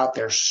yourself out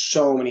there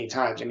so many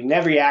times. I mean,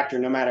 every actor,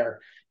 no matter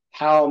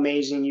how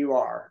amazing you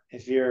are,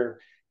 if you're,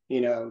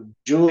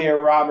 Julia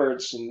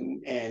Roberts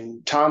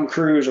and Tom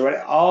Cruise or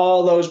what,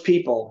 all those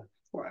people,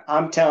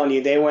 I'm telling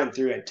you, they went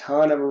through a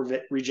ton of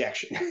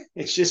rejection.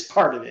 It's just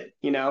part of it.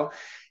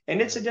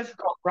 And it's a Yeah.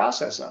 difficult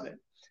process of it.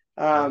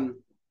 Yeah.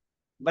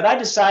 But I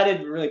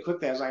decided really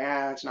quickly, I was like,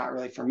 it's not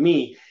really for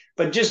me.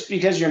 But just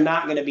because you're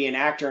not going to be an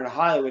actor in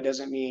Hollywood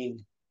doesn't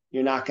mean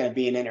you're not going to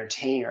be an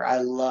entertainer. I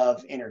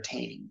love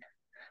entertaining.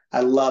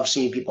 I love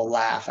seeing people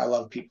laugh. I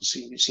love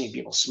seeing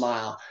people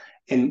smile.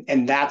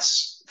 And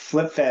that's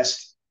Flip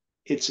Fest.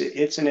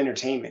 It's an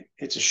entertainment.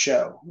 It's a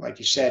show. Like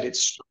you said, Yeah. it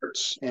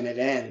starts and it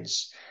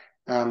ends.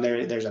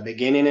 There's a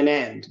beginning and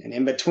end. And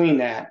in between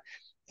that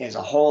is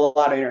a whole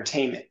lot of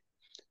entertainment.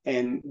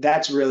 And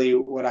that's really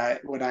what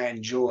I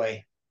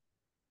enjoy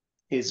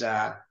is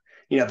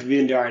if you've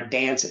been to our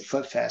dance at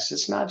Foot Fest,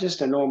 it's not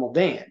just a normal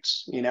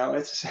dance.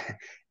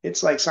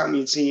 It's like something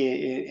you'd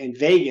see in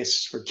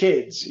Vegas for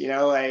kids.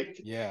 Like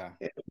Yeah.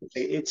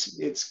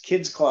 it's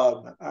kids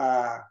club,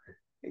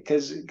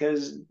 because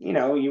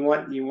you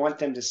want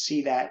them to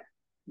see that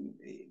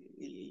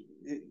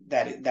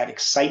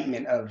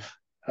excitement of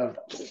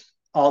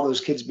all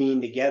those kids being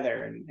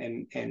together,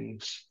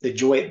 and the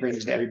joy it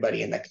brings to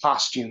everybody, and the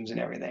costumes and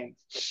everything.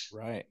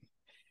 Right.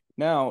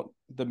 Now,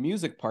 the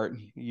music part,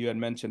 you had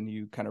mentioned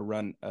you kind of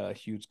run a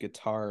huge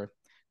guitar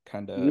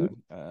kind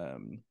Mm-hmm.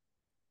 of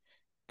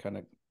kind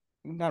of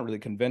not really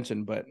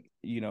convention, but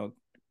uh,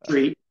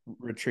 Street.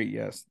 retreat.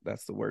 Yes,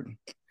 that's the word.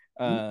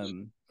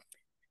 Um,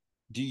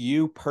 do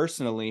you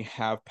personally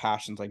have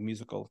passions, like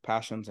musical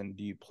passions, and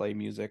do you play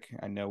music?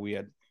 I know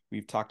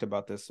we've talked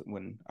about this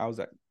when I was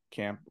at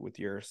camp with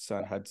your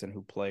son Hudson,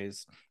 who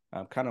plays.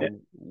 Kind of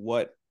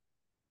what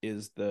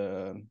is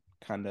the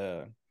kind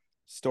of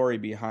story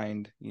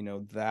behind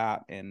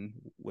that, and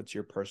what's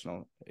your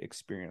personal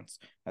experience?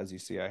 As you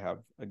see, I have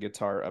a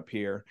guitar up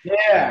here,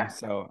 Yeah.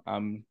 so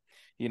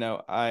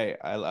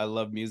I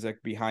love music.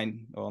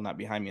 Not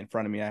behind me, in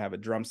front of me I have a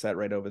drum set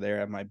right over there.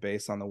 I have my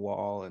bass on the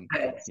wall, and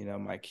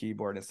my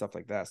keyboard and stuff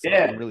like that, so I'm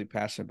Yeah. really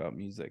passionate about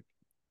music.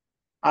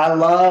 I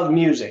love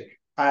music.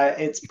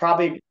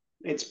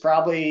 It's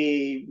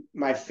probably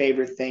my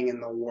favorite thing in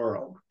the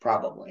world,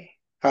 probably,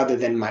 other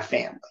than my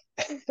family.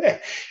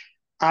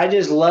 I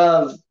just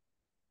love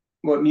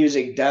what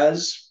music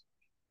does.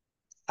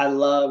 I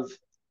love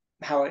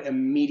how it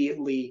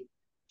immediately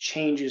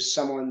changes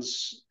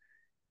someone's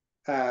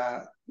uh,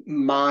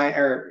 mind,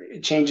 or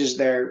it changes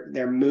their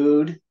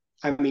mood.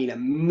 I mean,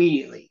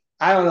 immediately.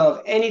 I don't know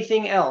of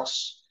anything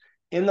else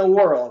in the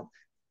world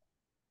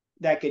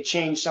that could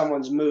change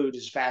someone's mood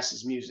as fast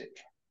as music.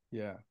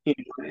 Yeah.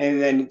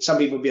 And then some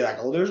people be like,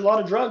 "Oh, there's a lot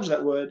of drugs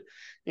that would,"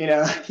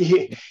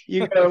 you,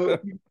 you go,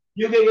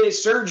 you get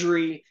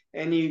surgery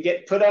and you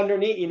get put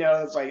underneath.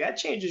 It's like that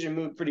changes your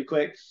mood pretty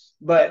quick,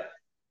 but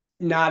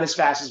not as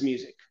fast as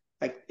music.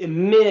 Like the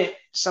minute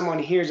someone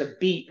hears a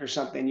beat or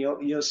something,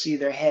 you'll see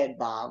their head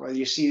bob, or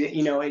you see that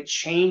it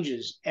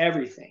changes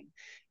everything,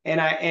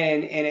 and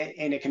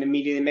it can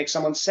immediately make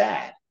someone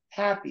sad,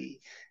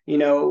 happy,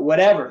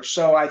 whatever.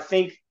 So I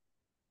think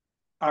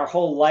our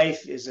whole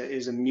life is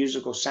a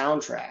musical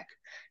soundtrack,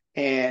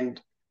 and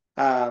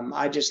I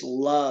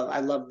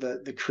love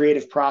the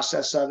creative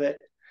process of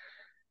it.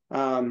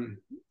 Um,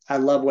 I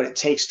love what it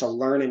takes to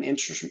learn an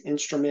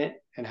instrument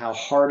and how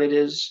hard it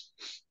is.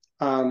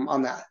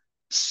 On the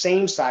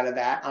same side of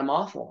that, I'm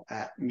awful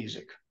at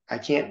music. I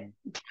can't.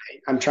 Mm.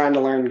 I'm trying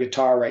to learn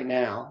guitar right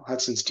now.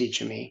 Hudson's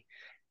teaching me,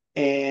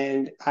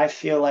 and I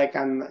feel like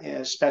I'm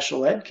a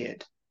special ed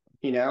kid.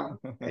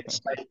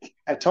 It's like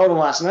I told him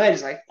last night.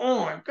 He's like,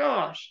 "Oh my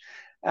gosh,"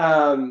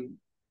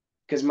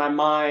 because my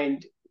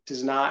mind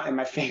does not, and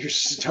my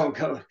fingers don't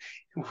go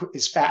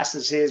as fast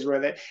as his.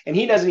 And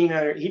he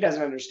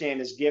doesn't understand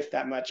his gift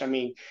that much. I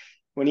mean,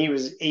 when he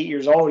was 8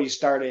 years old, he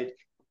started.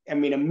 I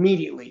mean,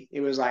 immediately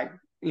it was like,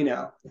 you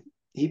know,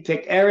 he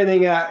picked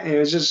everything up, and it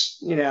was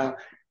just,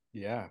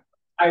 Yeah.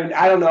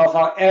 I don't know if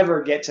I'll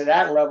ever get to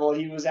that level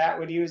he was at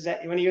when he was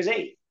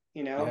 8.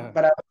 Yeah.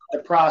 But I love the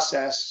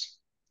process,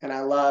 and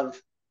I love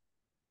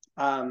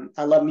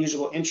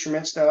musical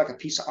instruments. They're like a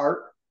piece of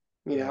art,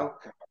 you Yeah. know,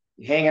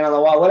 hanging on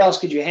the wall. What else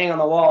could you hang on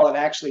the wall that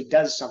actually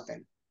does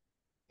something?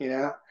 You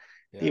know,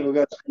 Yeah. People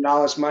go spend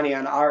all this money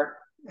on art,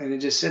 and it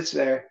just sits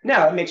there.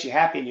 Now it makes you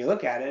happy and you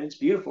look at it and it's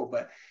beautiful,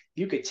 but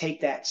you could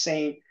take that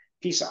same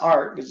piece of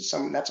art, because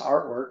that's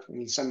artwork. I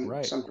mean,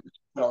 Right. some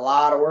put a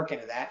lot of work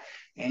into that,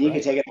 and you can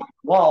Right. take it off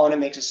the wall and it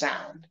makes a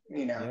sound.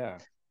 Yeah.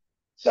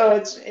 So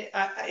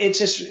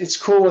it's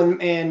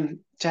cool, and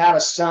to have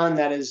a son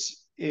that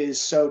is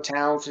so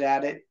talented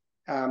at it.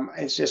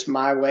 It's just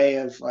my way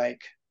of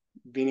like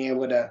being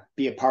able to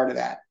be a part of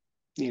that.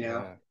 You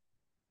know,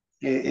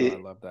 Yeah. it, No, I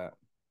it love that.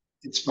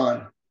 it's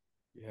fun.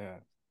 Yeah.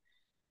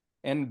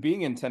 And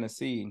being in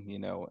Tennessee,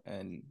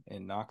 and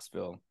in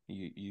Knoxville,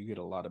 you get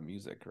a lot of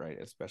music, right?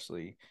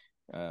 Especially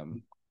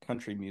um,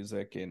 country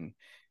music, and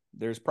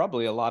there's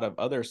probably a lot of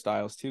other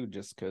styles too,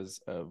 just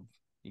because of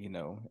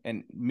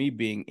and me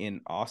being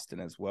in Austin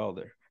as well.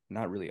 They're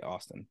not really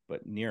Austin,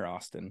 but near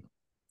Austin,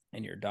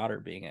 and your daughter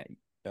being at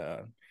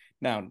uh,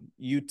 now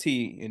UT,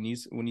 and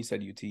when you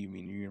said UT, you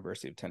mean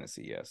University of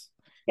Tennessee, yes?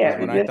 Because Yeah,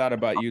 when I thought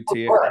about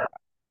UT,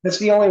 that's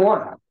the only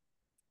one.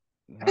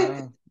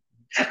 uh,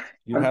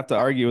 you'd have to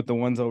argue with the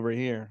ones over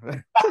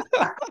here.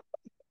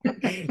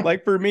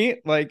 Like for me,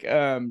 like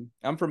I'm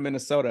from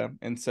Minnesota,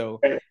 and so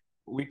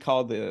we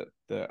call the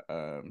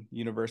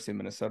University of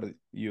Minnesota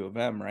U of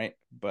M, right?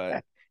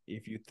 But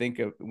if you think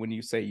of, when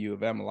you say U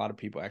of M, a lot of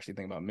people actually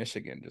think about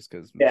Michigan, just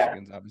because Yeah,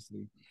 Michigan's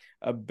obviously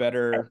a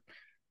better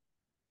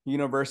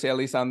university, at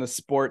least on the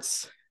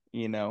sports,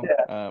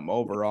 yeah,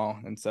 overall.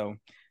 And so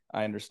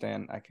I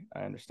understand, I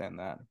understand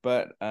that.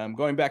 But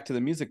going back to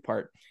the music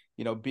part,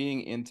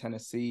 being in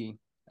Tennessee,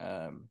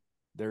 um,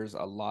 there's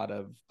a lot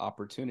of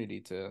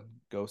opportunity to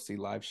go see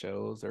live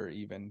shows, or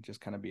even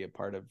just kind of be a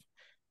part of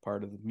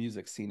the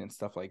music scene and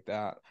stuff like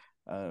that.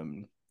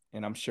 Um,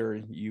 and I'm sure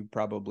you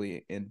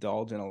probably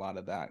indulge in a lot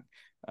of that.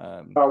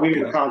 We go to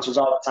Getting, concerts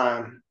all the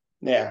time.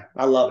 Yeah,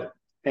 I love it.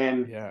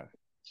 And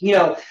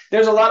yeah,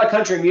 there's a lot of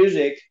country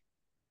music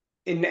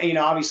in,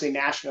 obviously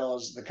Nashville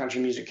is the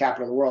country music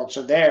capital of the world.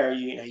 So there,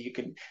 you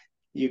could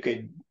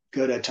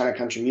go to a ton of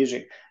country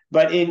music.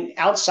 But in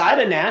outside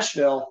of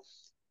Nashville,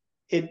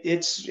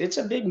 it's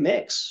a big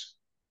mix.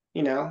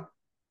 You know,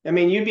 I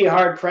mean, you'd be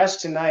hard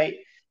pressed tonight.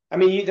 I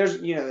mean,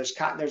 there's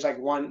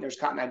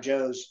Cotton Eye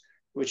Joe's,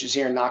 which is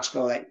here in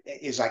Knoxville, that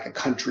is like a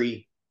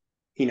country,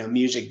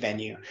 music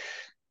venue.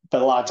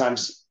 But a lot of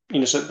times,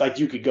 so like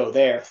you could go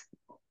there,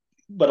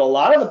 but a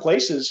lot of the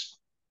places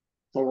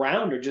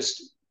around are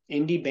just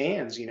indie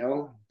bands,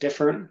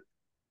 different.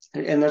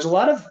 And there's a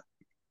lot of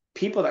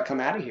people that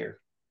come out of here.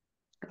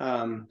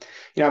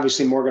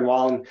 Obviously Morgan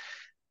Wallen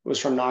was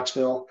from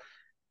Knoxville,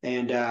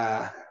 and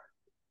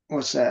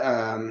what's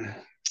that?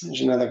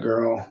 There's another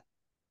girl.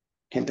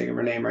 Can't think of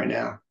her name right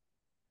now.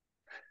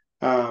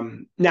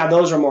 Now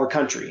those are more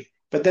country,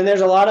 but then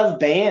there's a lot of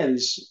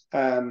bands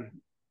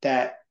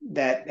that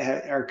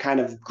are kind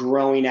of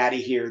growing out of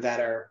here that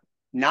are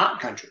not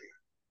country.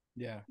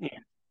 yeah, Yeah.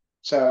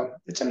 So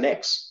it's a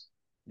mix.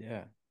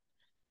 yeah.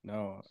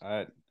 No,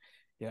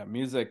 yeah,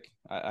 music.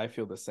 I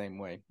feel the same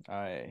way.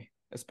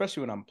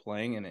 Especially when I'm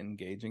playing and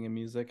engaging in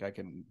music, I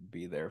can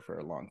be there for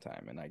a long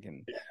time, and I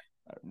can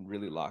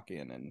really lock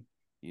in. And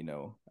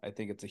I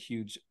think it's a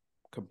huge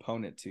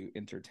component to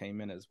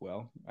entertainment as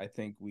well. I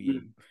think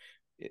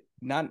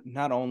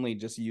not only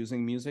just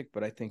using music,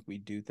 but I think we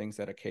do things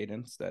at a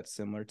cadence that's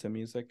similar to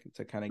music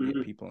to kind of get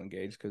Mm-hmm. people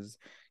engaged, because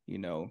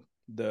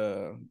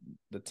the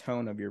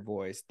tone of your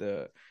voice,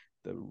 the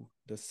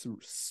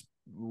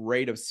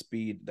rate of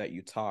speed that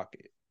you talk,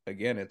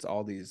 again, it's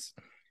all these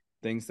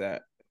things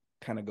that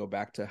kind of go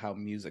back to how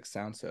music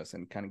sounds to us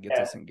and kind of gets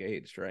Yeah. us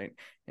engaged, right?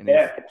 And if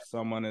Yeah.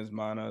 someone is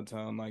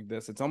monotone like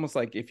this, it's almost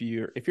like if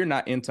you're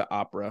not into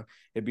opera,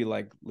 it'd be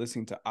like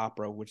listening to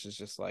opera, which is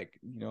just like,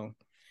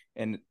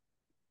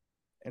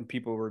 and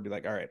people would be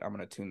like, all right, I'm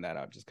going to tune that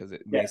out just because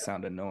it may Yeah.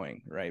 sound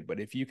annoying, right? But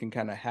if you can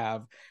kind of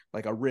have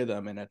like a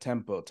rhythm and a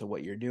tempo to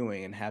what you're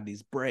doing, and have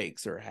these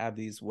breaks or have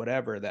these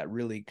whatever that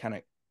really kind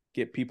of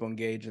get people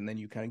engaged, and then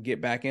you kind of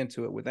get back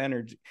into it with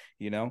energy,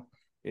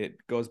 it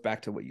goes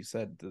back to what you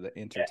said, to the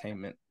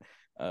entertainment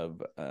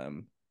of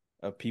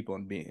people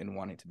and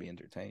wanting to be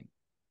entertained.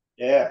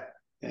 Yeah.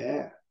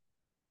 Yeah.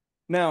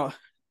 Now,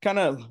 kind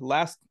of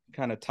last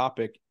kind of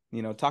topic,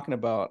 talking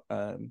about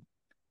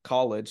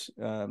college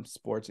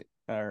sports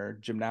or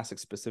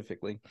gymnastics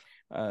specifically.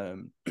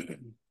 Um,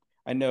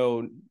 I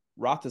know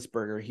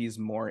Roethlisberger, he's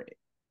more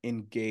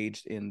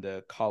engaged in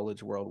the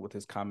college world with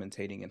his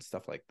commentating and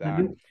stuff like that.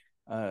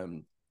 Mm-hmm.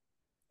 Um,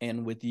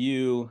 and with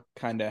you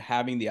kind of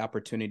having the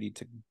opportunity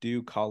to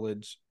do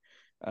college,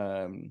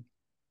 um,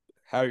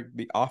 how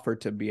the offer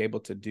to be able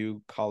to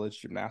do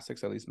college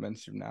gymnastics, at least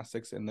men's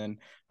gymnastics, and then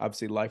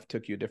obviously life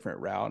took you a different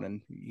route,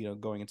 and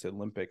going into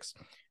Olympics,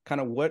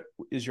 kind of what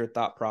is your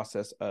thought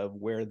process of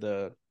where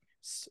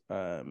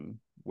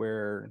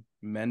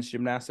men's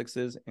gymnastics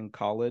is in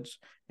college,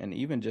 and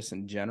even just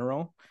in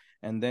general,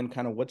 and then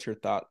kind of what's your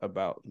thought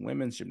about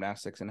women's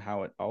gymnastics and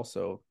how it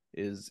also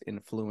is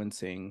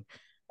influencing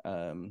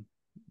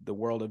the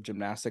world of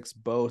gymnastics,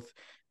 both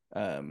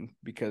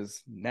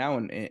because now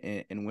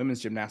in women's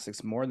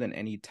gymnastics, more than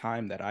any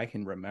time that I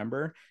can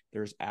remember,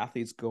 there's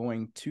athletes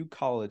going to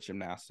college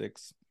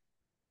gymnastics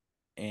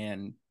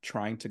and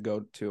trying to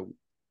go to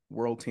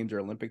world teams or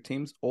Olympic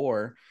teams,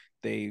 or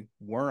they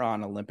were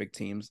on Olympic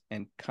teams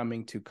and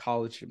coming to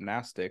college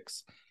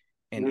gymnastics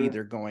and Mm-hmm.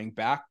 either going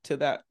back to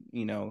that,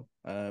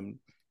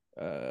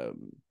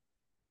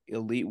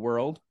 elite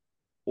world,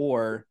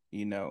 or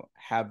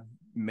have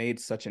made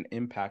such an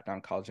impact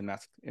on college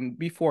gymnastics. And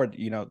before,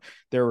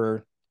 there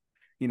were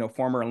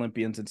former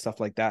Olympians and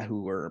stuff like that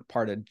who were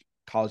part of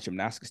college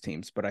gymnastics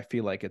teams, but I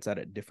feel like it's at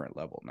a different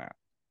level now.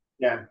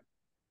 Yeah.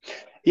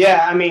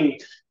 Yeah. I mean,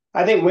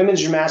 I think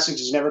women's gymnastics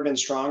has never been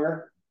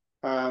stronger.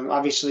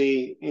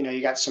 Obviously,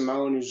 you got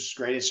Simone, who's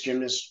the greatest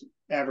gymnast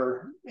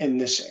ever in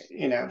this,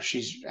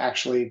 she's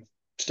actually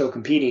still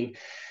competing.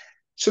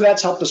 So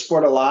that's helped the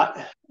sport a lot.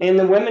 And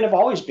the women have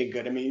always been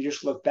good. I mean, you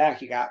just look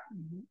back, you got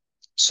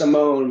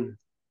Simone,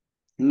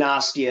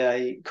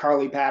 Nastia,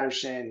 Carly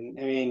Patterson.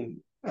 I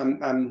mean,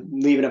 I'm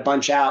leaving a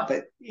bunch out,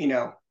 but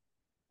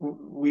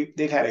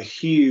they've had a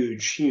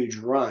huge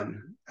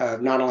run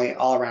of not only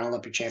all around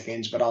Olympic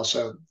champions but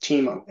also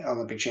team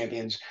Olympic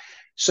champions.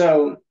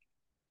 So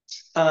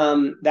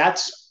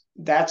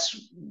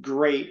that's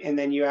great. And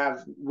then you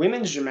have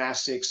women's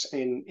gymnastics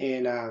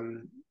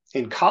in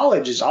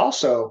college is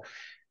also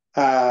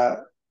uh,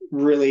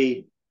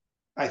 really,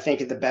 I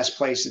think, at the best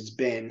place it's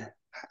been.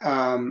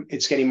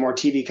 It's getting more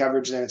TV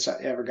coverage than it's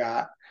ever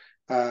got.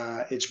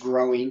 It's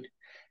growing.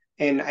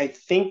 And I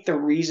think the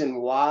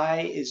reason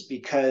why is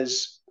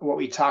because what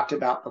we talked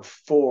about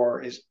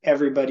before is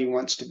everybody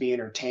wants to be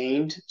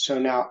entertained. So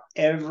now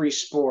every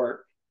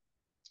sport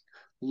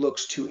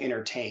looks to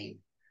entertain.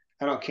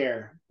 I don't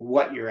care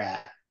what you're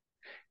at.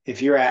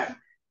 If you're at,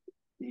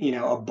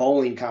 a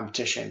bowling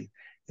competition,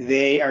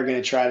 they are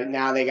going to try to,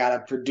 now they got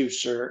a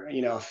producer,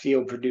 a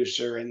field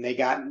producer, and they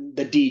got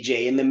the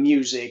DJ and the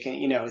music, and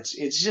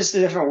it's just a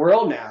different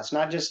world now. It's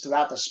not just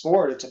about the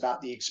sport, it's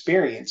about the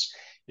experience.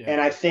 Yeah.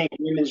 And I think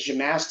women's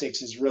gymnastics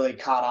has really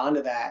caught on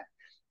to that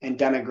and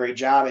done a great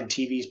job, and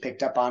TV's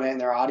picked up on it, and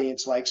their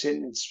audience likes it,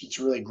 and it's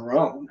really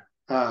grown.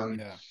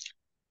 Yeah.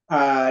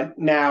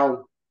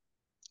 Now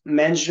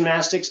men's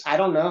gymnastics, I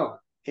don't know.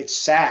 It's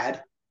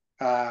sad.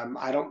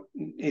 I don't.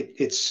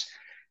 It's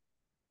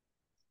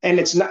and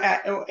it's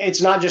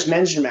not just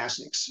men's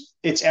gymnastics.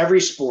 It's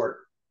every sport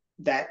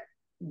that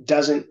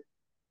doesn't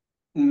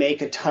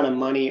make a ton of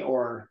money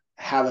or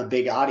have a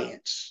big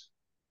audience.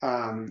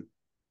 And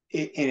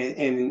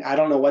I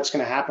don't know what's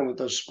going to happen with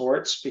those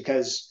sports,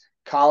 because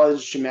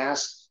college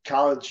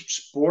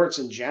sports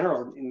in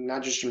general,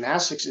 not just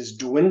gymnastics, is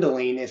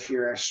dwindling if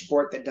you're a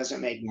sport that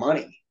doesn't make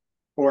money,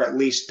 or at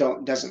least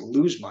doesn't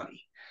lose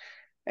money.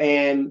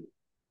 And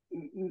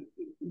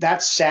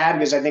that's sad,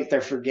 because I think they're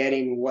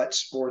forgetting what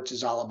sports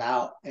is all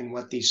about and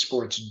what these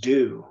sports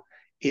do.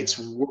 It's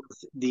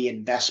worth the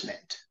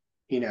investment.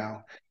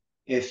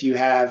 If you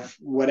have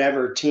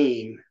whatever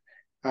team,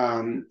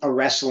 a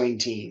wrestling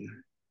team,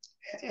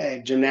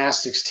 a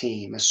gymnastics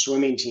team, a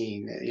swimming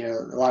team,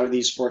 a lot of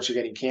these sports are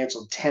getting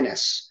canceled.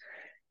 Tennis,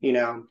 you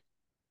know,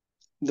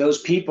 those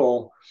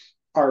people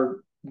are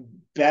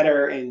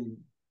better and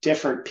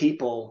different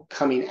people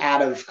coming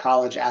out of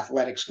college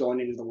athletics going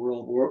into the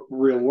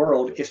real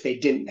world. If they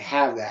didn't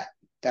have that,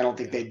 I don't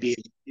think they'd be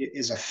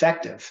as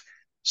effective.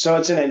 So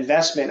it's an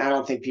investment. I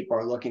don't think people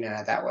are looking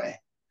at it that way,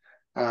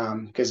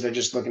 because they're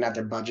just looking at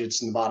their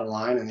budgets and the bottom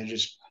line, and they're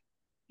just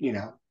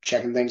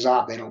checking things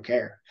off. They don't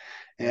care,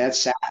 and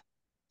that's sad.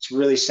 It's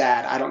really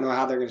sad. I don't know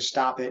how they're going to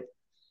stop it.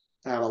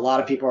 A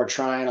lot of people are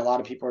trying. A lot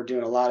of people are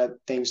doing a lot of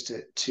things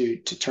to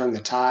turn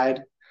the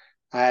tide.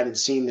 I haven't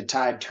seen the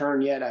tide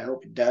turn yet. I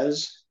hope it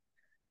does.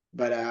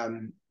 But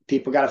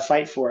people got to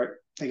fight for it.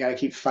 They got to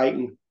keep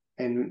fighting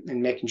and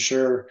making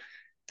sure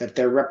that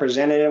they're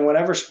represented in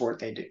whatever sport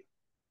they do.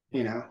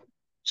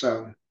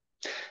 So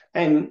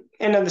and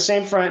on the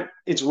same front,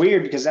 it's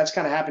weird because that's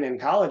kind of happening in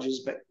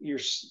colleges, but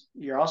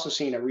you're also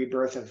seeing a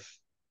rebirth of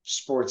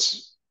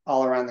sports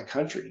all around the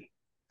country.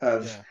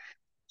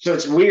 So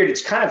it's weird.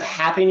 It's kind of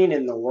happening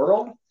in the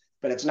world,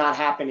 but it's not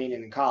happening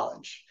in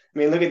college. I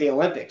mean, look at the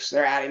Olympics.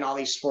 They're adding all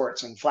these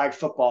sports and flag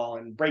football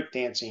and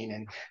breakdancing,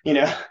 and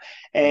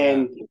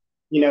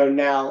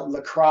now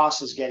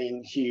lacrosse is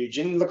getting huge,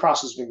 and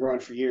lacrosse has been growing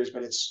for years,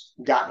 but it's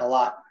gotten a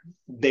lot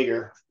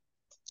bigger.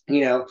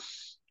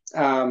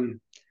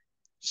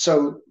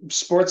 So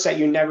sports that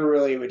you never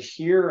really would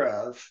hear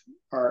of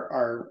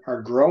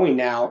are growing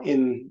now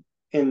in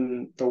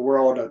the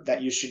world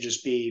that used to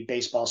just be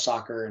baseball,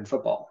 soccer, and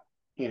football.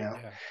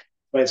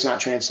 But it's not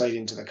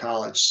translating to the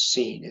college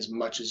scene as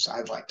much as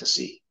I'd like to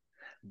see.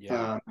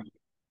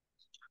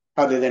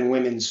 Other than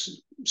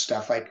women's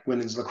stuff like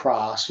women's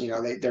lacrosse,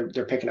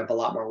 they're picking up a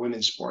lot more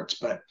women's sports,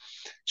 but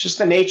it's just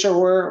the nature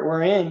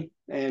we're in,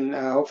 and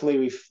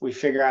hopefully we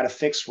figure out a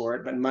fix for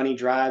it. But money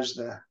drives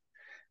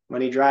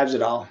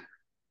it all.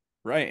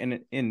 Right, and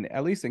in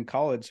at least in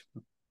college,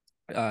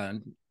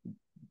 not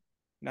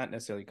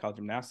necessarily college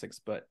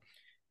gymnastics, but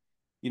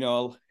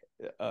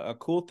a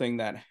cool thing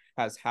that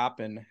has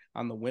happened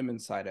on the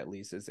women's side at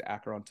least is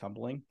acro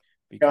tumbling.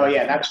 Oh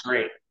yeah, that's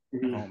great.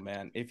 Oh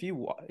man, if you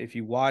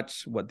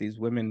watch what these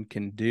women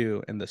can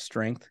do and the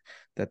strength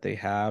that they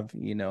have,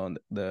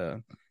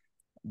 the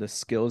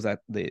skills that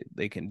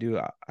they can do.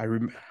 I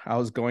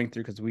was going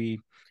through, because we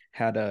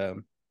had a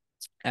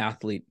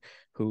athlete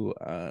who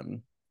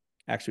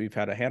actually we've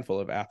had a handful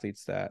of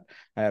athletes that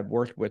I have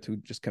worked with who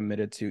just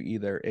committed to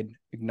either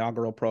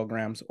inaugural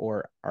programs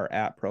or are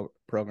at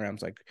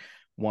programs. Like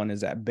one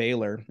is at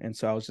Baylor, and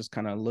so I was just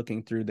kind of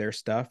looking through their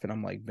stuff, and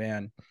I'm like,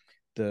 man,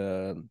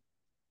 the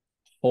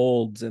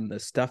holds and the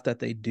stuff that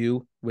they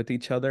do with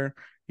each other,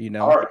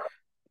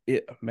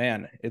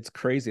 it's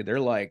crazy. They're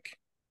like,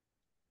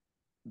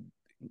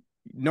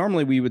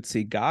 normally we would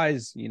see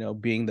guys,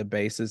 being the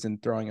bases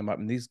and throwing them up,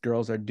 and these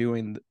girls are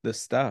doing this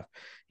stuff,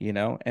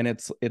 and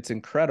it's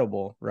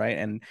incredible, right?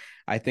 And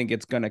I think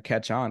it's going to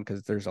catch on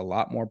because there's a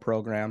lot more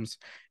programs,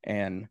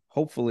 and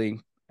hopefully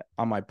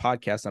on my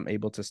podcast I'm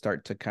able to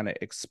start to kind of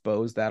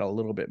expose that a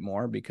little bit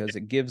more, because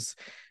it gives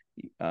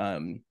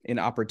an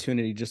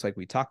opportunity, just like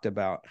we talked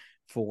about,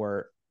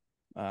 for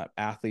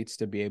athletes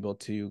to be able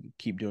to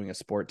keep doing a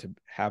sport, to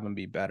have them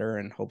be better,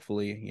 and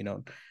hopefully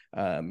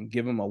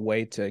give them a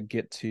way to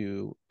get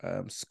to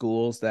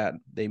schools that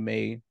they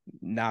may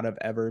not have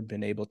ever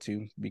been able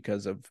to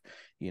because of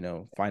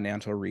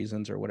financial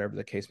reasons or whatever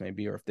the case may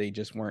be, or if they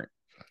just weren't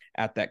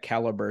at that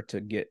caliber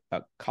to get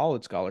a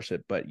college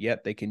scholarship, but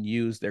yet they can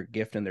use their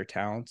gift and their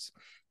talents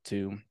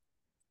to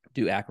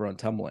do acro and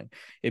tumbling.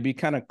 It'd be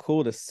kind of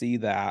cool to see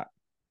that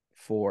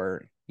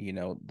for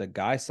the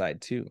guy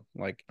side too.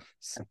 Like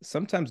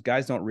sometimes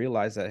guys don't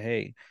realize that,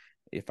 hey,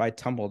 if I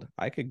tumbled,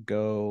 I could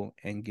go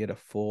and get a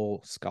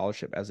full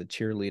scholarship as a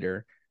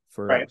cheerleader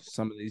for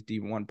some of these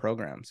D1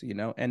 programs,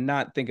 and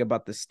not think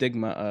about the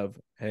stigma of,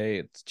 hey,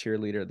 it's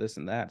cheerleader, this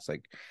and that. It's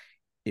like,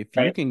 if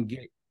you can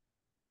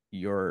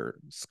your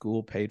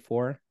school paid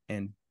for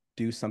and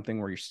do something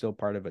where you're still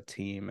part of a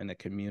team and a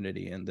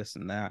community and this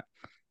and that,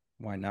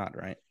 why not,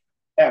 right?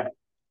 Yeah.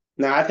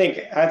 No, I think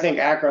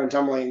acro and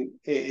tumbling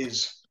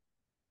is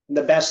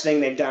the best thing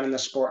they've done in the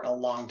sport in a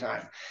long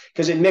time,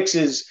 because it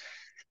mixes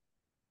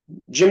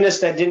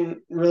gymnasts that didn't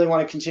really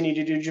want to continue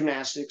to do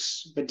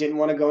gymnastics but didn't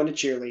want to go into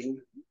cheerleading,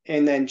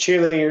 and then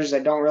cheerleaders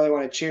that don't really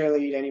want to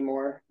cheerlead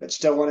anymore but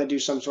still want to do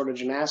some sort of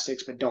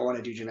gymnastics but don't want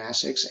to do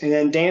gymnastics, and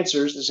then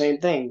dancers the same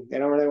thing. They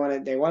don't really want to,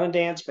 they want to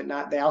dance but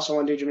not, they also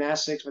want to do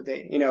gymnastics, but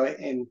they,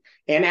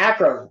 and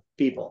acro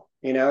people,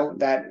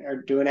 that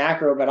are doing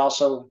acro but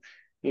also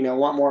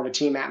want more of a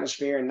team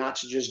atmosphere and not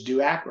to just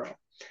do acro.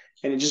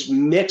 And it just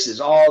mixes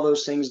all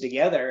those things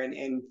together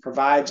and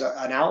provides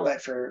an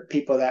outlet for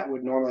people that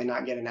would normally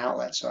not get an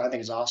outlet. So I think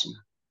it's awesome.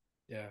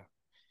 Yeah.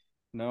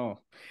 No.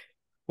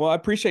 Well, I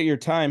appreciate your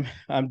time.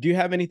 Do you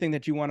have anything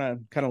that you want to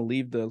kind of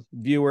leave the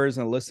viewers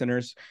and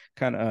listeners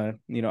kind of,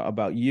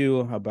 about you,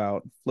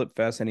 about Flip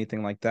Fest,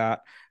 anything like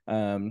that?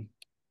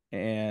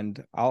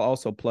 And I'll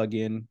also plug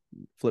in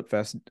Flip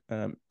Fest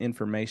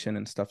information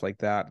and stuff like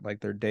that, like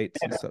their dates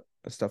and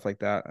stuff like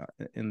that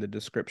in the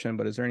description.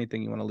 But is there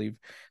anything you want to leave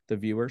the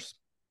viewers?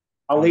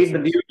 I'll leave the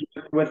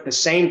viewers with the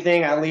same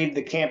thing I leave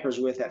the campers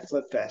with at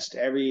Flip Fest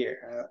every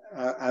year.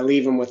 I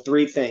leave them with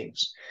three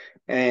things.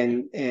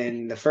 And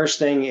the first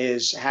thing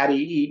is, how do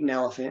you eat an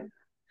elephant?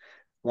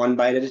 One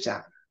bite at a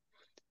time.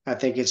 I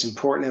think it's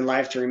important in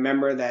life to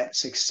remember that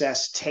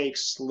success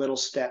takes little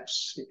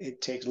steps.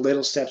 It takes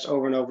little steps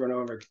over and over and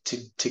over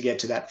to get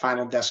to that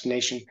final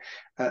destination.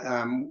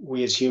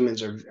 We as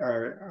humans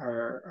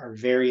are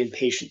very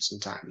impatient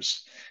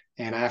sometimes,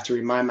 and I have to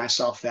remind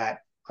myself that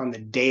on the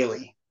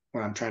daily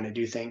when I'm trying to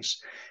do things.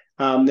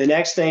 The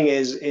next thing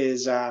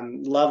is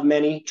love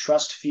many,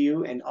 trust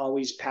few, and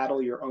always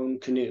paddle your own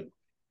canoe.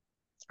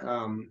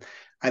 Um,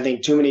 I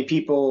think too many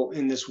people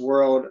in this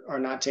world are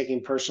not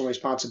taking personal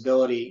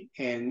responsibility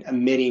and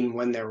admitting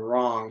when they're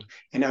wrong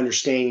and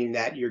understanding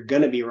that you're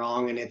going to be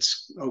wrong and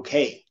it's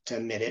okay to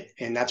admit it.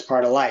 And that's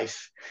part of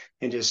life,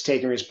 and just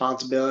taking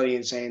responsibility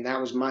and saying that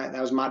was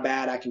my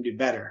bad. I can do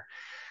better.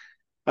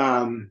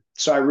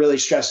 So I really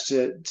stress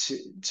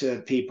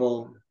to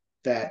people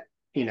that,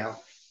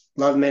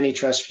 love many,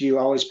 trust few,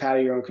 always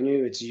paddle your own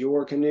canoe. It's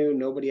your canoe,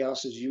 nobody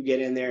else's. You get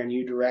in there and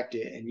you direct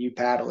it and you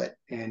paddle it,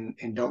 and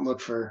don't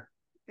look for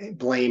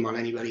blame on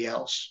anybody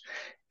else.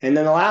 And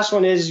then the last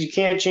one is, you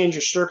can't change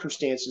your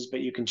circumstances,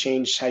 but you can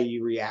change how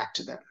you react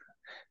to them.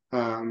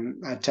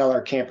 I tell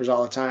our campers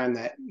all the time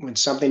that when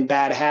something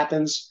bad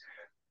happens,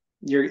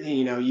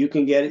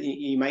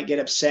 you might get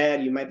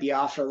upset, you might be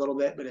off for a little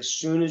bit, but as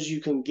soon as you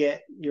can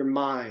get your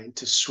mind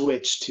to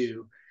switch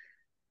to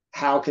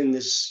how can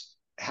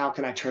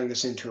I turn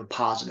this into a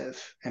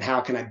positive, and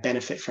how can I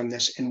benefit from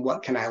this, and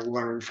what can I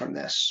learn from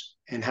this,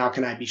 and how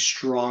can I be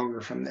stronger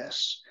from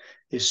this?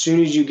 As soon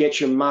as you get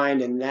your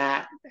mind in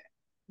that,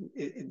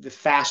 the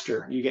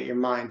faster you get your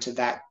mind to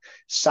that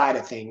side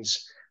of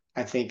things,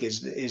 I think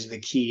is the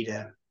key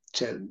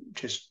to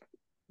just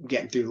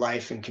getting through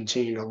life and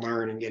continuing to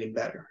learn and getting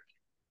better.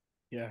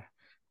 Yeah,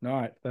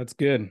 no, that's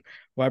good.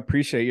 Well, I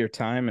appreciate your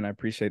time, and I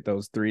appreciate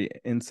those three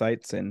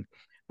insights, and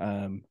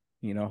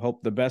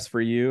hope the best for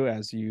you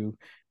as you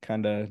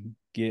kind of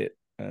get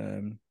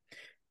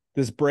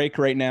this break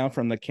right now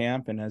from the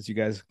camp, and as you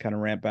guys kind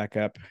of ramp back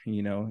up,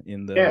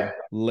 in the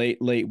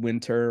late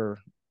winter or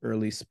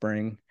early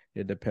spring.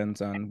 It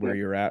depends on where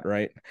you're at,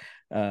 right?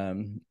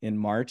 In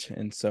March.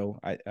 And so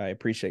I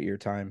appreciate your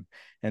time.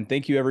 And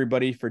thank you,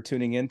 everybody, for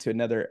tuning in to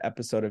another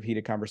episode of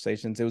Heated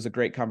Conversations. It was a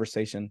great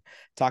conversation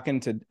talking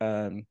to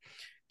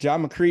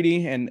John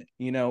MacCready. And,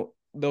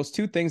 those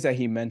two things that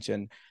he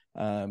mentioned,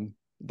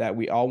 that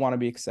we all want to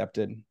be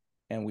accepted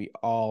and we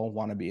all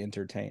want to be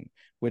entertained,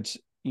 which,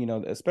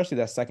 especially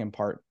that second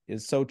part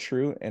is so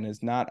true and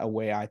is not a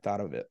way I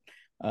thought of it.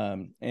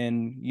 And,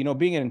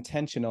 being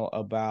intentional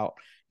about,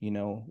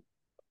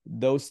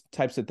 those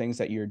types of things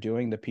that you're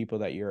doing, the people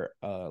that you're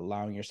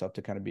allowing yourself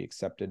to kind of be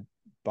accepted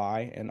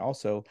by, and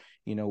also,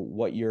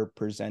 what you're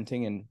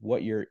presenting and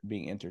what you're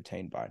being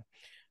entertained by.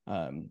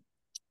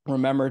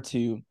 Remember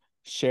to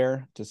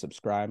share, to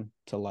subscribe,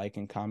 to like,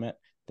 and comment.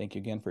 Thank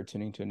you again for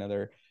tuning to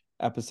another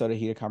episode of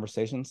Heated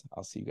Conversations.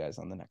 I'll see you guys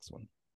on the next one.